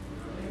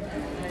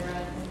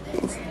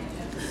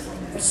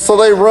 So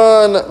they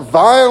run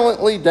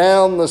violently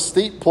down the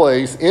steep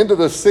place into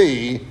the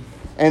sea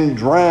and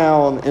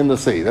drown in the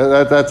sea.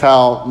 That's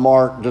how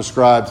Mark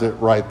describes it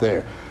right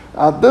there.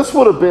 This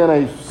would have been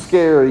a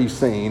scary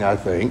scene, I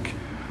think.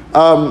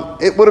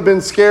 It would have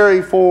been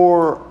scary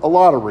for a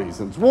lot of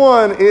reasons.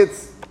 One,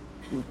 it's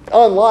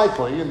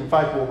unlikely, and in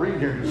fact we'll read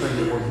here in just a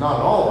second, it was not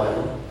at all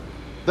likely,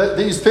 that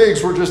these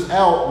pigs were just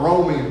out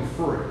roaming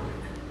free.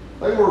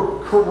 They were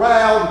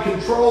corralled,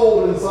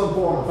 controlled in some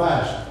form or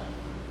fashion.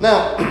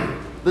 Now,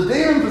 the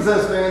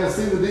demon-possessed man has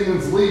seen the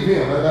demons leave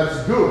him, and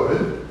that's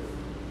good.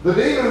 The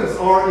demons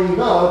are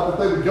enough that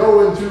they would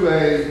go into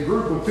a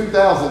group of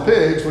 2,000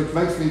 pigs, which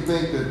makes me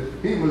think that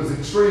he was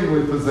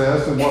extremely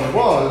possessed in what it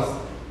was.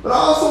 But I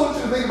also want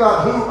you to think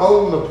about who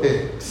owned the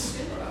pigs.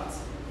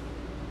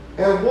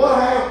 And what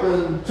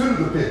happened to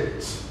the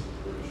pigs.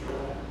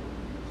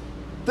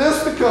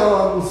 This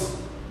becomes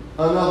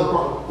another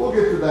problem. We'll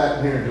get to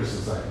that here in just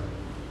a second.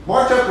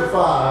 Mark chapter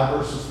 5,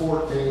 verses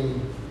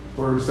 14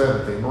 through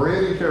 17.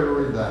 Maria, do you care to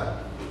read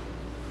that?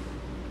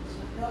 So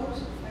those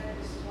who fed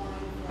the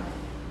swine fled,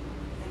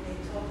 and they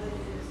told it to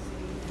the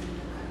sea and in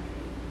the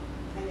country.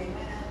 And they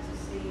went out to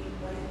see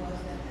what it was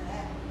that had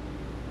happened.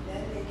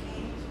 Then they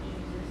came to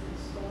Jesus and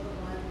saw the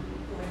one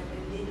who had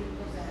been demon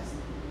possessed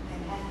and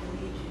had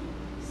the legion,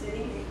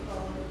 sitting in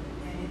clothes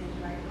and in his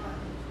right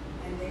mind.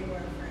 And they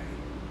were afraid.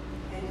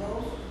 And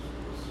those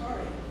who saw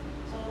it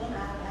told them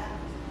how it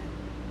happened to them,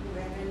 who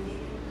had been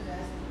demon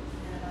possessed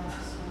and about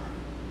the swine.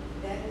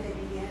 Then they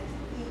began to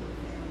plead with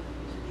them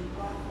to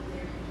depart from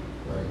their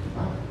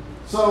country.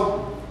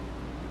 So,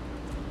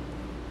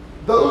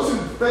 those who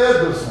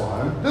fed the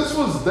swine, this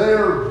was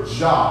their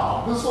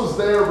job. This was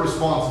their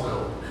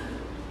responsibility.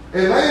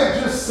 And they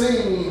have just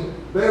seen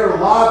their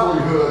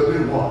livelihood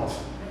do what?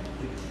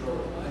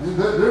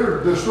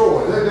 They're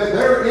destroyed.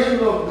 They're in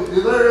the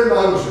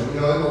ocean,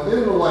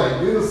 in the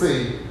lake, in the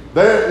sea.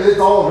 It's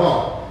all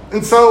gone.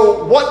 And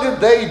so what did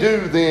they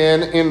do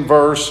then in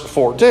verse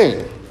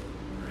 14?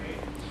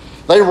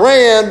 They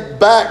ran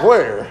back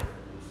where?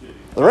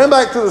 They ran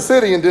back to the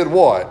city and did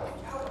what?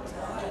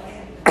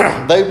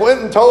 They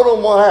went and told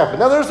them what happened.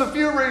 Now, there's a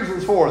few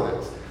reasons for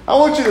this. I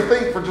want you to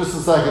think for just a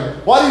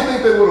second. Why do you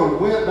think they would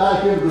have went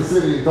back into the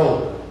city and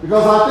told them?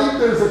 Because I think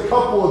there's a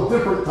couple of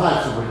different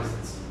types of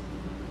reasons.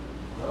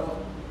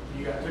 Well,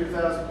 you got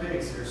 2,000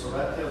 pigs here, so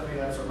that tells me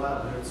that's our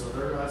livelihood. So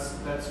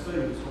that's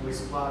food. It's going to be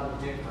supplied to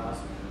the Gentiles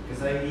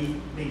because they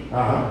eat meat.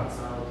 Uh-huh.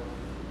 So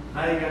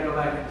now you got to go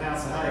back in town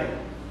and say, hey,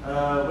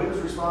 we was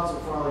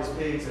responsible for all these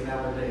pigs and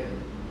now they're dead.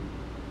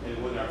 And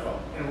it wasn't our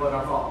fault. And it wasn't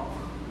our fault.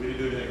 We didn't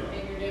do anything wrong.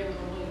 And you're never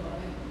gonna live on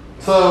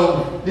it.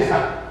 So,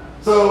 yeah.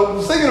 So, I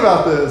was thinking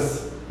about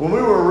this. When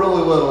we were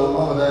really little,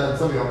 Mom and Dad,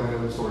 some of y'all know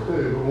this story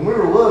too, but when we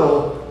were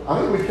little, I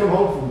think we come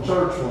home from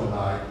church one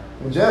night,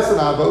 and Jess and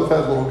I both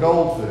had little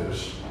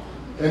goldfish.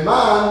 And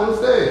mine was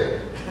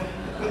dead.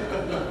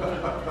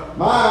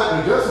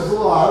 And Jess was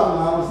alive, and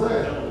mine was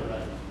dead.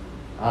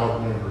 I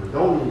don't remember.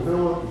 Golden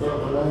Philip? Is that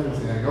what her name is?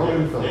 Yeah,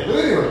 Golden Philip. But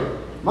anyway,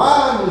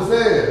 mine was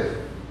dead.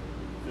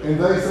 And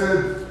they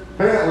said,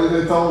 apparently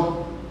they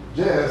told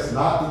Jess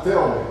not to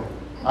tell me.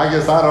 I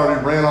guess I'd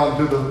already ran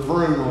onto the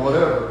room or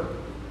whatever.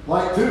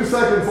 Like 2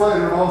 seconds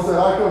later, Mom said,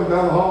 I come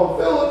down the hall,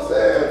 Philip's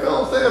dead.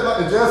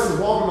 And Jess is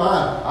walking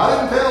behind. I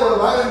didn't tell him.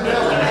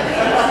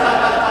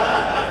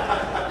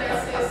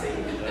 That's sissy.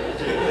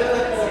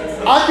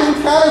 I can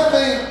kind of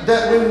think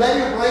that when they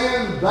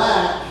ran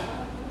back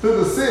to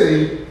the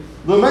city,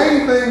 the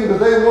main thing that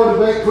they wanted to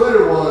make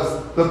clear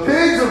was the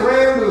pigs have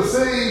ran to the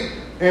city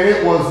and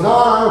it was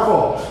not our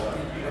fault.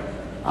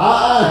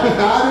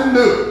 I didn't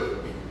do it.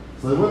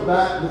 So they went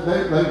back,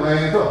 they ran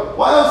and told them.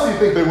 Why else do you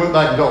think they went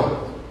back and told them?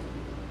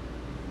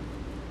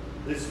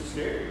 This is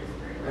scary.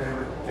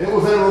 It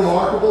was a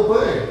remarkable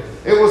thing.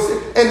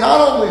 And not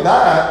only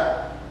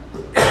that,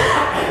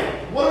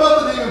 what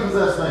about the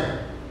demon-possessed man?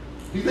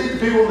 Do you think the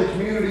people in the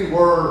community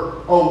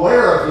were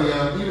aware of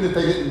him, even if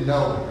they didn't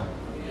know him?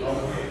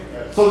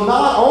 So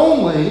not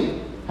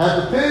only had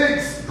the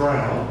pigs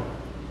drowned,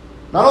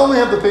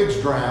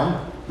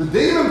 the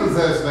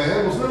demon-possessed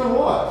man was doing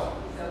what?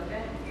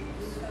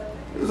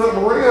 So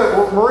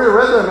Maria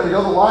read that a minute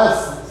ago. The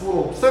last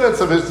little sentence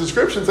of his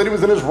description said he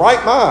was in his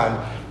right mind,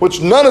 which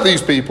none of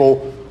these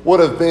people would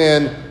have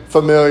been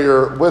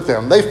familiar with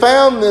him. They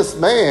found this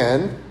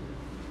man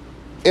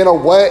in a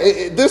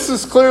way. This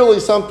is clearly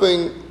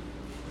something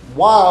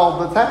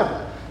wild that's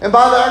happened. And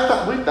by that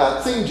time, we've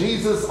not seen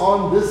Jesus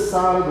on this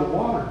side of the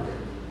water yet.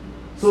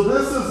 So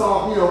this is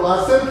all,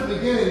 I said at the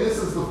beginning, this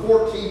is the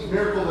 14th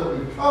miracle that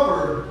we've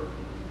covered,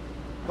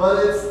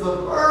 but it's the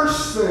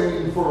first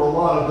thing for a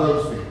lot of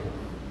those people.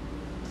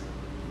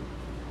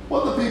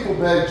 What the people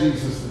begged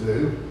Jesus to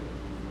do?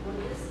 Would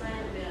this man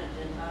have been a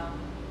Gentile?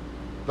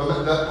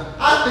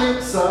 I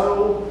think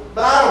so,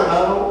 but I don't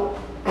know.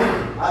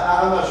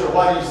 I'm not sure.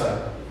 Why do you say?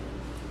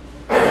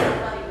 I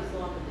thought he was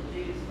going to the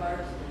Jews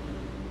first.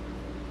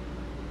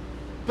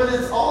 But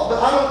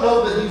I don't know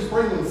that he's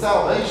bringing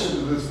salvation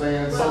to this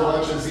man so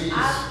much as he's. I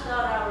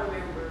thought I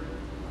remembered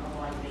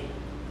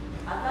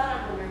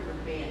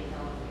Ben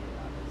telling me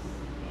about this,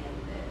 and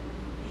that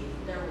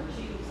there were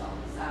Jews on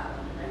this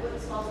island, and they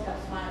wasn't supposed to have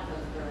swine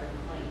because they're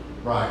unclean.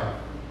 Right.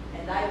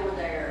 And they were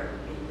there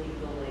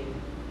illegally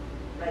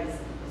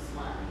raising the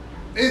swine.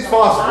 It's So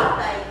possible.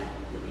 I think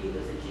that he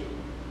was a Jew.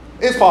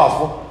 It's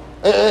possible.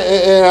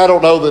 And I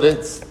don't know that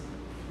it's.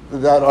 I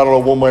don't know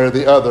one way or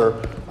the other.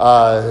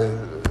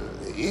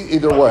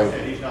 Either way. Like I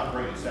said, he's not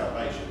bringing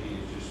salvation.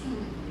 He's just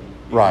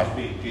Right.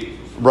 being Jesus.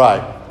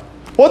 Right.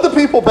 What the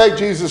people beg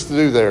Jesus to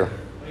do there?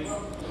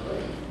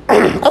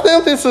 I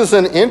think this is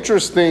an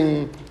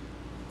interesting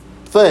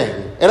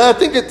thing. And I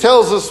think it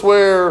tells us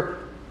where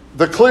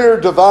the clear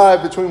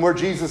divide between where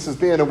Jesus has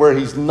been and where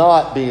he's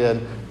not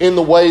been in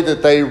the way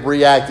that they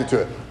reacted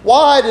to it.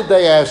 Why did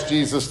they ask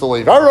Jesus to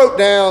leave? I wrote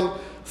down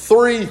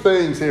 3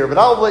 things here, but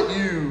I'll let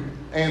you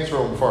answer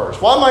them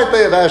first. Why might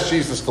they have asked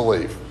Jesus to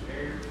leave?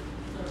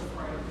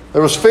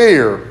 There was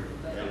fear.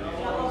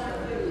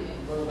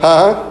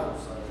 Huh?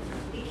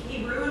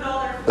 He ruined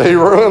all their food. He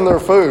ruined their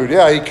food.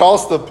 Yeah, he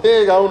cost the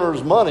pig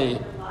owners money.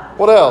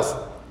 What else?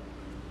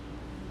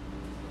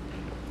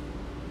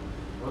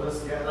 Well, this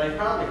guy, they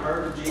probably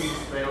heard of Jesus.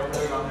 They don't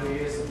really know who he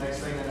is. The next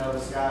thing they know,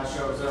 this guy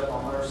shows up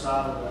on their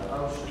side of the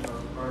ocean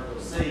or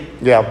the sea.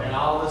 Yeah. And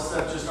all this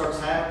stuff just starts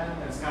happening.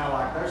 And it's kind of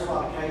like, there's a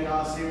lot of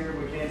chaos here.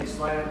 We can't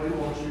explain it. We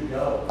want you to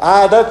go.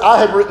 I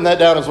had written that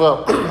down as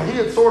well. He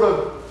had sort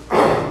of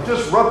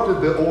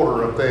disrupted the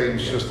order of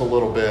things just a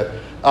little bit.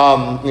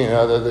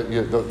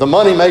 The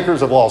money makers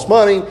have lost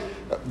money.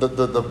 The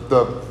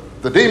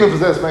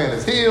demon-possessed man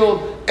is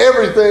healed.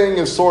 Everything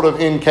is sort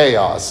of in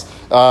chaos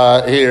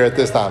here at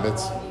this time.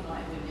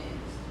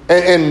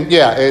 And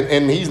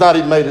he's not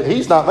even made it.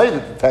 He's not made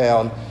it to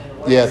town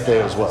yet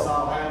there as well. They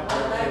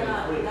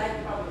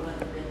probably wouldn't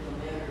have been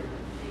familiar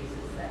with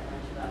Jesus that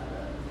much about the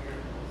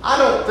miracles. I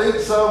don't think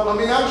so. I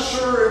mean, I'm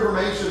sure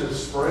information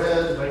is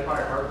spread They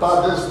probably heard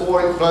by this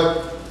point,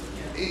 but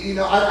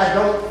I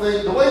don't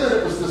think the way that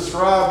it was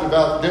described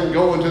about them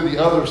going to the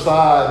other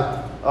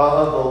side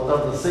of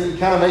the sea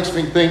kind of makes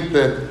me think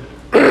that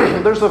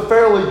there's a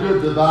fairly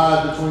good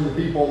divide between the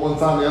people on one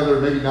side and the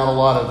other. Maybe not a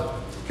lot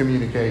of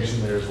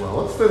communication there as well.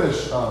 Let's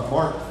finish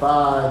Mark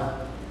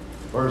 5,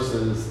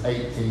 verses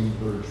 18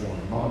 through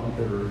 20. Mom, you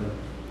could read it.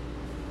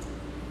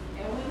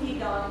 And when he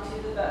got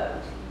into the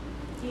boat,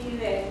 he who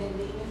had been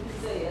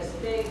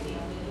demon-possessed begged him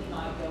that he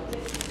might go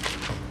with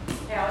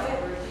him.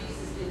 However,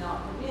 Jesus did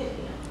not permit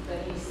him,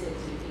 but he said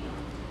to him,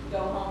 Go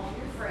home to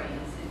your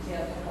friends and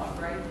tell them what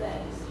great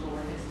things the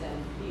Lord has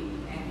done for you,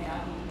 and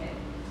how he had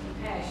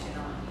compassion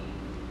on you.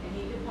 And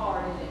he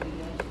departed and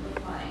began to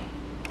proclaim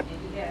in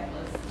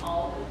Decapolis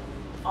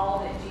all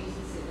that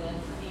Jesus had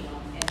done for him,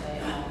 and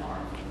they all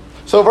marveled.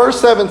 So verse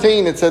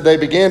 17, it said they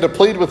began to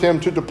plead with him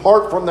to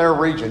depart from their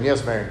region.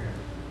 Yes, Mary?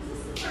 Is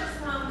this the first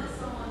time that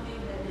someone who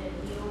had been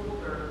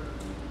healed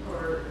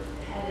or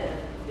had a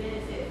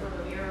benefit from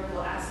a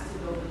miracle asked to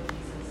go with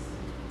Jesus?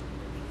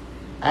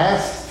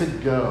 Asked to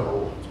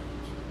go.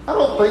 I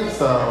don't think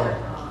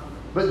so.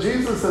 But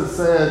Jesus has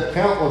said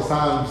countless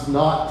times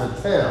not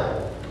to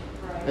tell.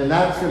 And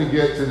that's going to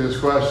get to this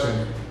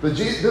question. But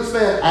this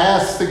man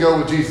asked to go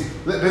with Jesus.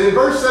 But in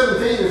verse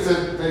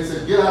 17, they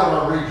said, get out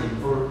of our region,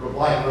 for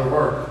lack of a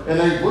word. And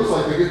it looks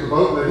like they get in the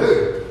boat and they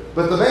do.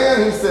 But the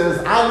man, he says,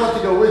 I want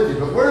to go with you.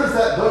 But where is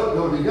that boat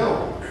going to be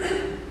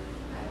going?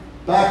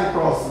 Back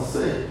across the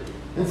sea.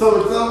 And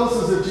so it's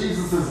almost as if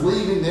Jesus is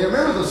leaving there.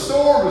 Remember, the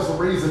storm is the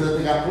reason that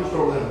they got pushed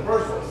over there in the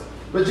first place.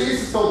 But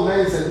Jesus told the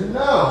man, he said,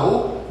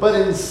 no. But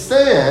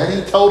instead,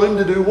 he told him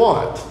to do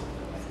what?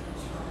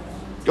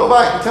 Go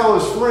back and tell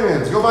his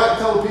friends. Go back and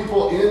tell the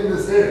people in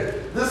this area.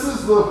 This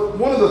is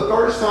one of the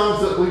first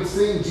times that we've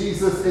seen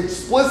Jesus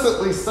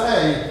explicitly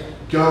say,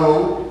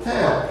 go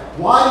tell.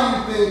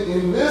 Why do you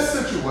think in this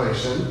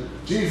situation,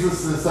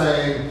 Jesus is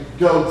saying,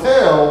 go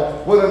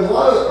tell, when in a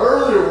lot of the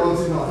earlier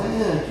ones,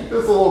 man, keep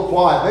this a little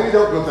quiet. Maybe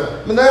don't go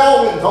tell. I mean, they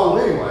all went and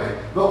told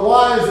anyway. But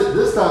why is it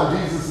this time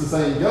Jesus is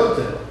saying, go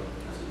tell?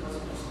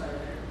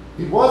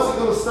 He wasn't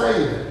going to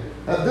stay there.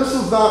 This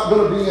was not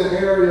going to be an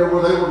area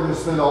where they were going to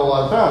spend a whole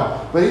lot of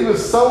time. But he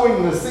was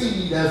sowing the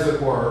seed, as it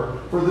were,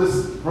 for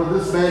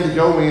this man to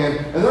go in.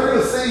 And they're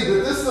going to see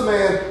that this is a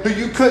man who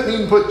you couldn't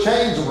even put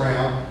chains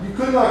around. You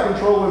could not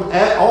control him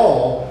at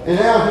all. And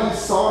now he's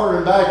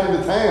sauntering back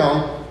into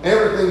town.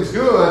 Everything's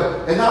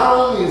good. And not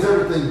only is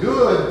everything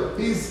good,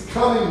 he's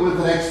coming with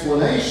an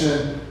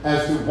explanation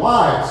as to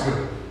why it's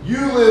good. You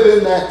live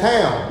in that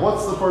town.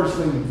 What's the first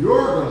thing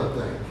you're going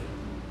to think?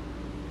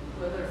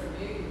 Well, they're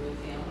familiar with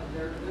him, and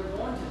they're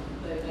going to,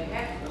 but they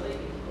have to believe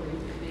him, or he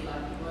could be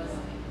like he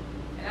wasn't.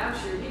 And I'm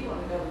sure he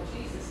wanted to go with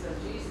Jesus, because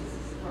Jesus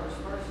is the first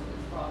person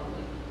that's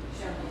probably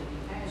shown him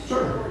compassion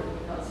toward him,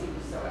 because he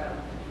was so out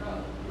of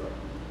control.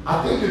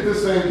 I think if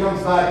this man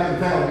comes back into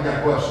town, we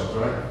got questions,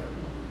 right?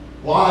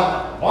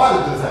 Why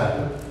did this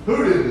happen?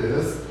 Who did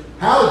this?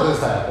 How did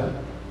this happen?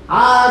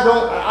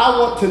 I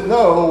want to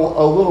know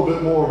a little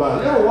bit more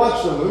about it. You ever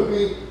watched a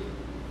movie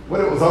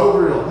when it was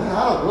over? You're like, man,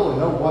 I don't really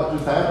know what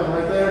just happened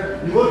right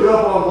there. You look it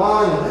up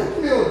online,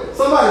 and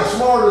somebody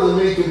smarter than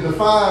me can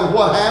define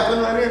what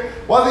happened right here.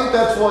 Well, I think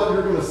that's what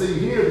you're going to see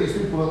here. These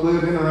people that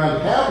live in and around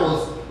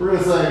Decapolis, we're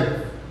going to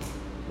say,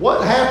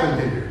 what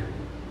happened here?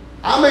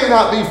 I may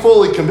not be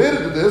fully committed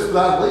to this, but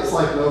I'd at least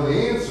like to know the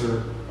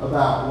answer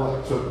about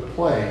what took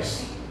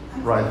place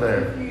right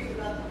there. Confused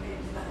about the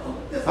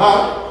pigs,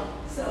 though.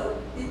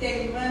 So did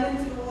they run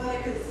into the water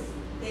because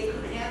they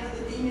couldn't handle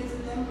the demons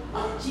in them?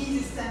 Or did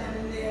Jesus send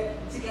them in there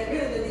to get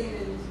rid of the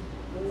demons?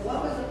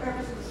 What was the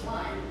purpose of the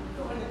swine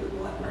going into the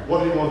water?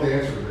 What do you want the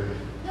answer to be?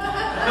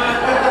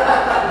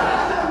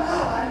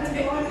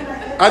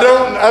 I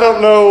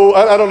don't know.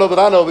 I don't know that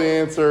I know the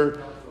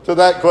answer to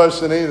that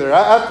question either.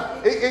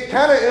 It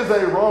kind of is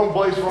a wrong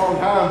place, wrong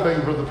time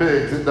thing for the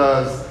pigs. It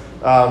does.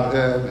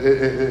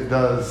 It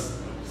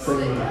does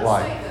seem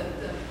like.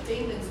 The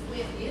demons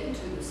went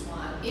into the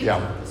swine, Yeah.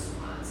 the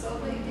swine, so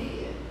they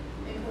did.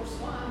 And of course,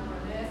 swine were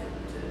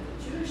anathema to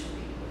Jewish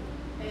people,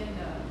 and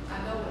I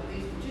know what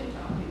these were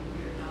Gentile people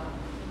here now,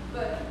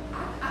 but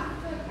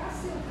I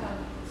still kind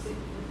of see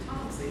what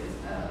Tom says,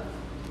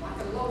 like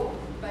a lower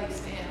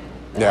based animal.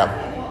 Yeah.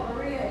 And what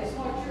Maria is,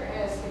 what you're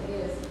asking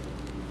is,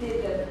 did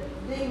the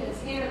demons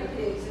enter the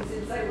pigs, and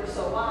since they were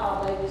so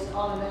wild, they just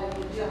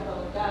automatically jumped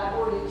on the guy,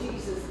 or did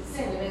Jesus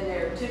send them in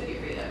there to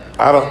get rid of them?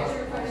 I don't- That's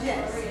your question,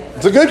 Maria.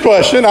 It's a good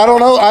question. I don't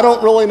know. I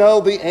don't really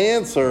know the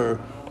answer.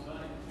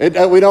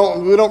 We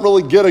don't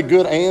really get a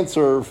good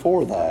answer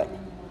for that.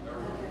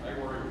 They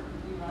were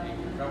in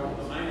control of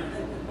the man, so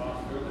the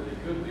possibility they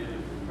could be in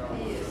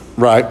control of Yes.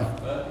 the Right. but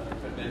it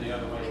could have been the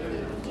other way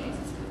too.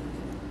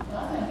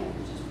 Well, I think it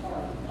was just part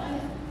of the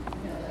plan.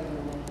 They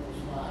were one of those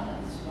swine,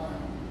 and the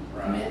swine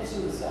commit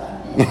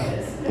suicide.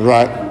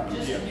 Right.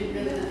 Just to get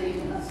rid of the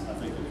demons. I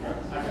think that's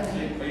right. I can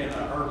see it being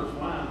a herd of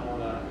swine more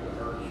than I could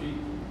a herd of sheep.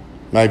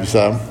 Maybe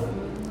so.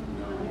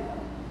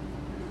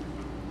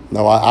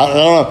 No, I don't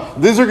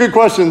know. These are good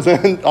questions,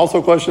 and also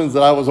questions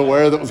that I was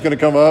aware that was going to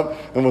come up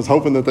and was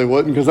hoping that they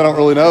wouldn't, because I don't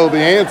really know the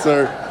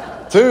answer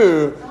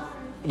to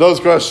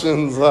those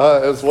questions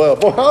as well.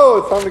 Oh,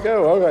 it's time to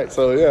go. All right,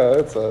 so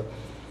yeah,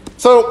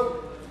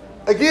 so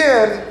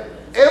again,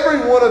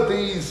 every one of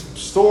these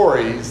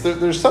stories,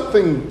 there's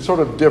something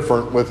sort of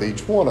different with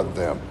each one of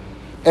them,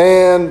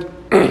 and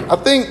I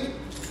think,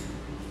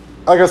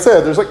 like I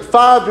said, there's like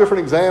 5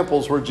 different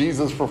examples where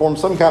Jesus performed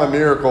some kind of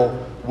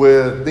miracle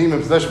with demon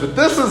possession. But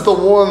this is the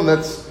one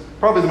that's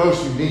probably the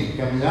most unique.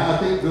 I mean, I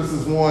think this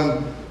is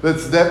one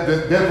that's that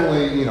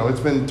definitely, it's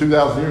been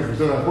 2,000 years. We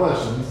still have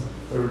questions.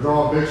 They were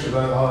drawing pictures,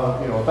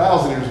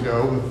 1,000 years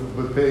ago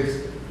with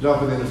pigs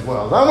jumping in as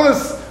well. So I want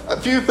us a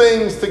few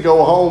things to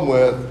go home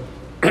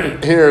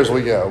with here as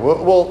we go.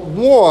 Well,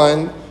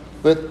 one,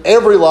 that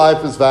every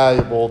life is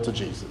valuable to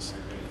Jesus.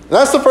 And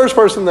that's the first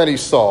person that he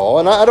saw.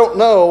 And I don't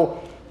know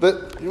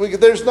that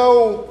there's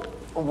no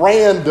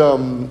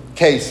random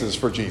cases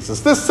for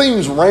Jesus. This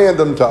seems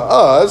random to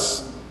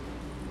us,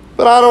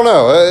 but I don't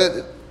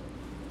know.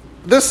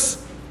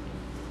 This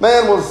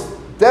man was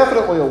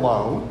definitely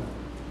alone.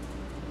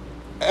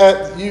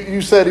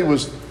 You said he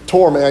was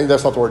tormented.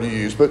 That's not the word you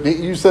used, but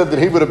you said that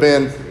he would have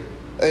been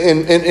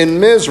in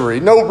misery.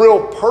 No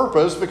real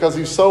purpose because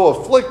he's so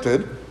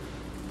afflicted.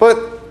 But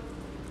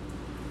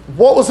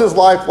what was his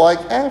life like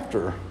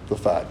after the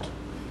fact?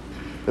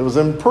 It was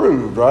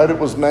improved, right? It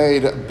was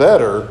made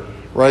better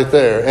right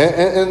there.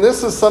 And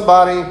this is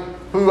somebody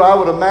who I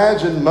would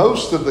imagine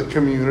most of the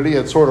community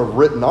had sort of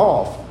written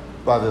off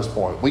by this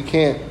point. We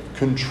can't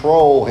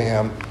control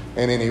him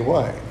in any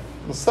way.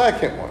 The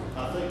second one.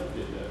 I think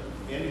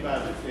that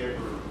anybody that's ever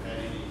had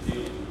any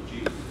dealings with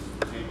Jesus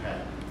is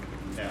impacted.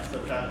 Now,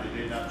 sometimes they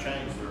did not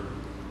change their,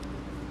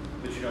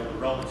 but the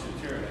Roman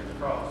centurion at the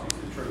cross, he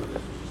said, truly,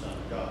 this was the Son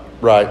of God.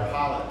 Right.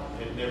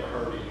 Pilate had never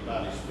heard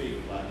anybody speak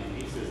like him.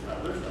 He says,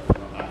 no, there's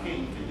nothing wrong. I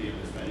can't condemn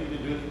this man.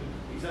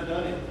 He's not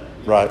done anything.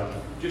 Right.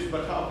 Just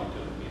by talking to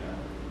him,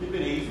 It'd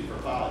been easy for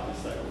Pilate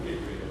to say, well, get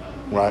rid of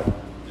him. Right.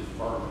 Just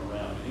burn him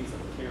around. And he's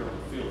a terrible,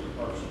 filthy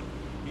person.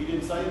 He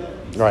didn't say that.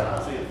 He said, Right.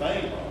 I see a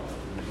thing wrong.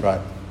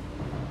 Right.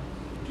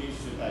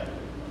 Jesus impacted him.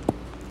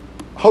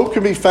 Hope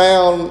can be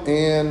found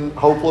in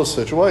hopeless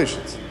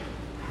situations.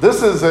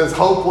 This is as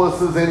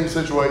hopeless as any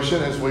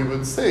situation as we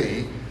would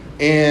see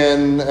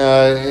in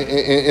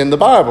the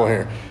Bible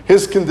here.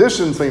 His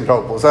condition seemed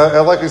hopeless.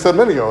 Like I said a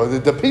minute ago,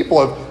 the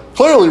people have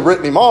clearly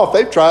written him off.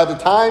 They've tried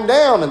to tie him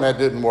down, and that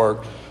didn't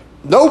work.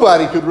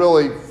 Nobody could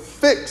really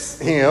fix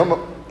him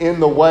in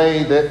the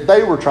way that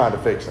they were trying to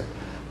fix him.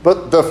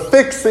 But the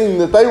fixing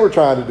that they were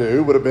trying to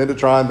do would have been to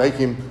try and make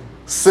him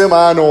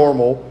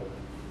semi-normal,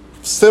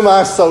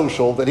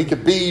 semi-social, that he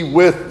could be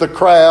with the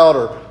crowd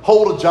or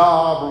hold a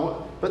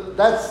job. But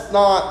that's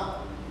not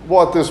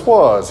what this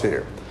was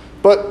here.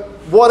 But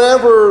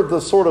whatever the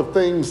sort of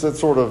things that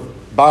sort of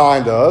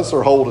bind us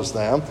or hold us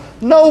down,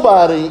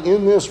 nobody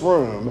in this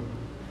room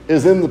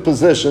is in the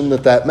position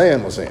that that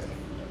man was in.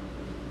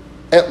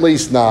 At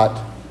least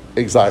not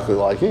exactly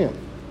like him.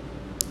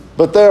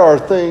 But there are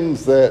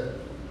things that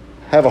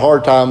have a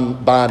hard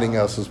time binding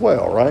us as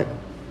well, right?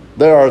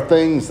 There are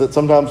things that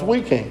sometimes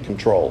we can't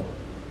control.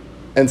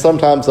 And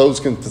sometimes those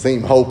can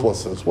seem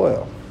hopeless as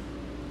well.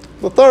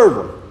 The third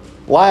one,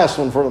 last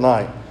one for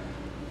tonight,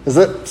 is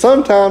that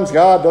sometimes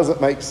God doesn't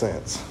make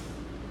sense.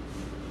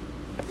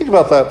 Think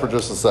about that for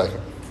just a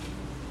second.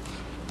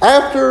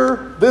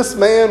 After this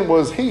man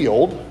was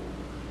healed,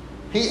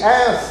 he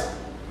asked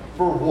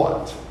for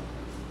what?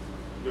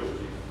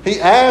 He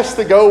asked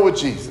to go with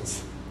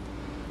Jesus.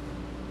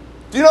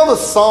 Do you know the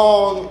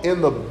song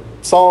in the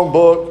song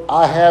book,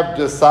 I have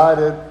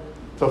decided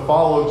to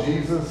follow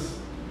Jesus?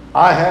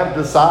 I have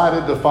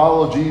decided to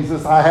follow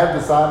Jesus. I have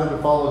decided to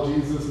follow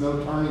Jesus.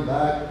 No turning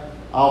back.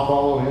 I'll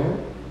follow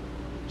him.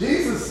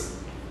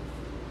 Jesus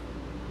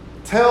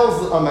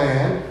tells a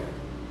man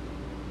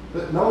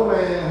that no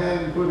man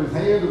having put his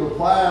hand to the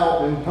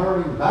plow and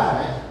turning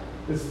back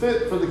is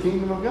fit for the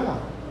kingdom of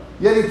God.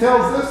 Yet he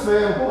tells this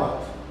man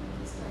what?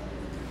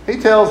 He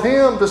tells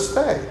him to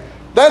stay.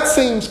 That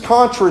seems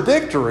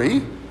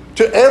contradictory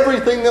to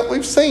everything that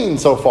we've seen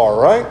so far,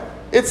 right?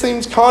 It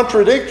seems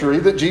contradictory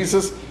that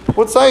Jesus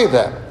would say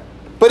that.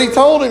 But he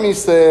told him, he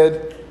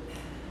said,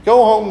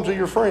 go home to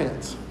your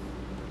friends.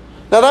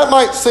 Now that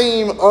might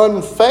seem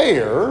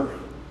unfair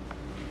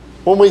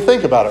when we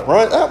think about it,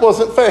 right? That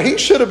wasn't fair. He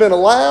should have been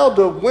allowed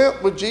to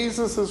went with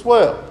Jesus as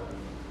well.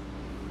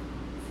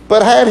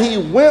 But had he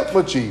went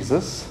with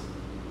Jesus,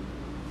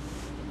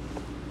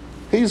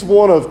 he's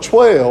one of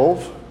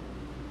 12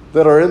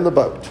 that are in the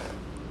boat.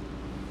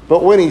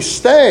 But when he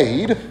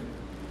stayed,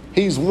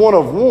 he's one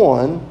of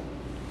one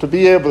to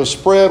be able to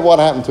spread what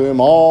happened to him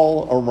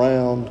all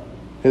around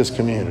his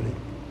community.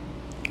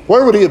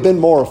 Where would he have been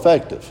more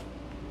effective?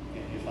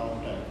 In his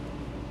hometown.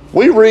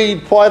 We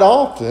read quite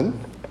often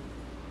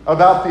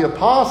about the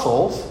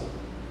apostles,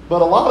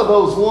 but a lot of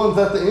those ones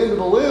at the end of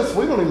the list,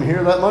 we don't even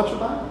hear that much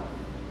about.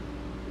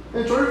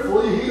 And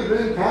truthfully, he'd have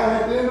been kind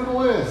of at the end of the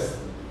list.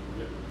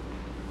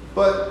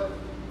 But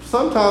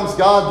sometimes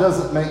God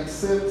doesn't make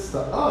sense to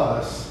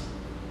us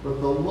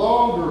but the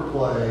longer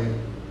play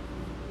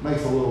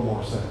makes a little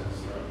more sense.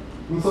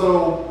 And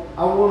so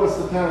I want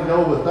us to kind of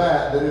go with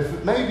that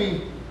if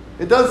maybe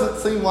it doesn't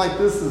seem like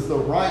this is the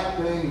right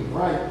thing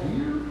right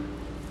here,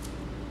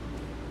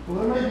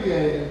 well, there may be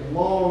a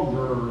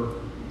longer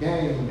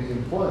game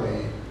being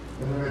played,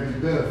 and there may be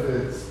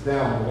benefits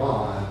down the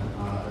line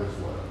as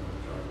well.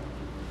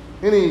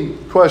 Any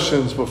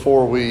questions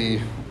before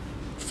we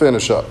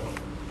finish up?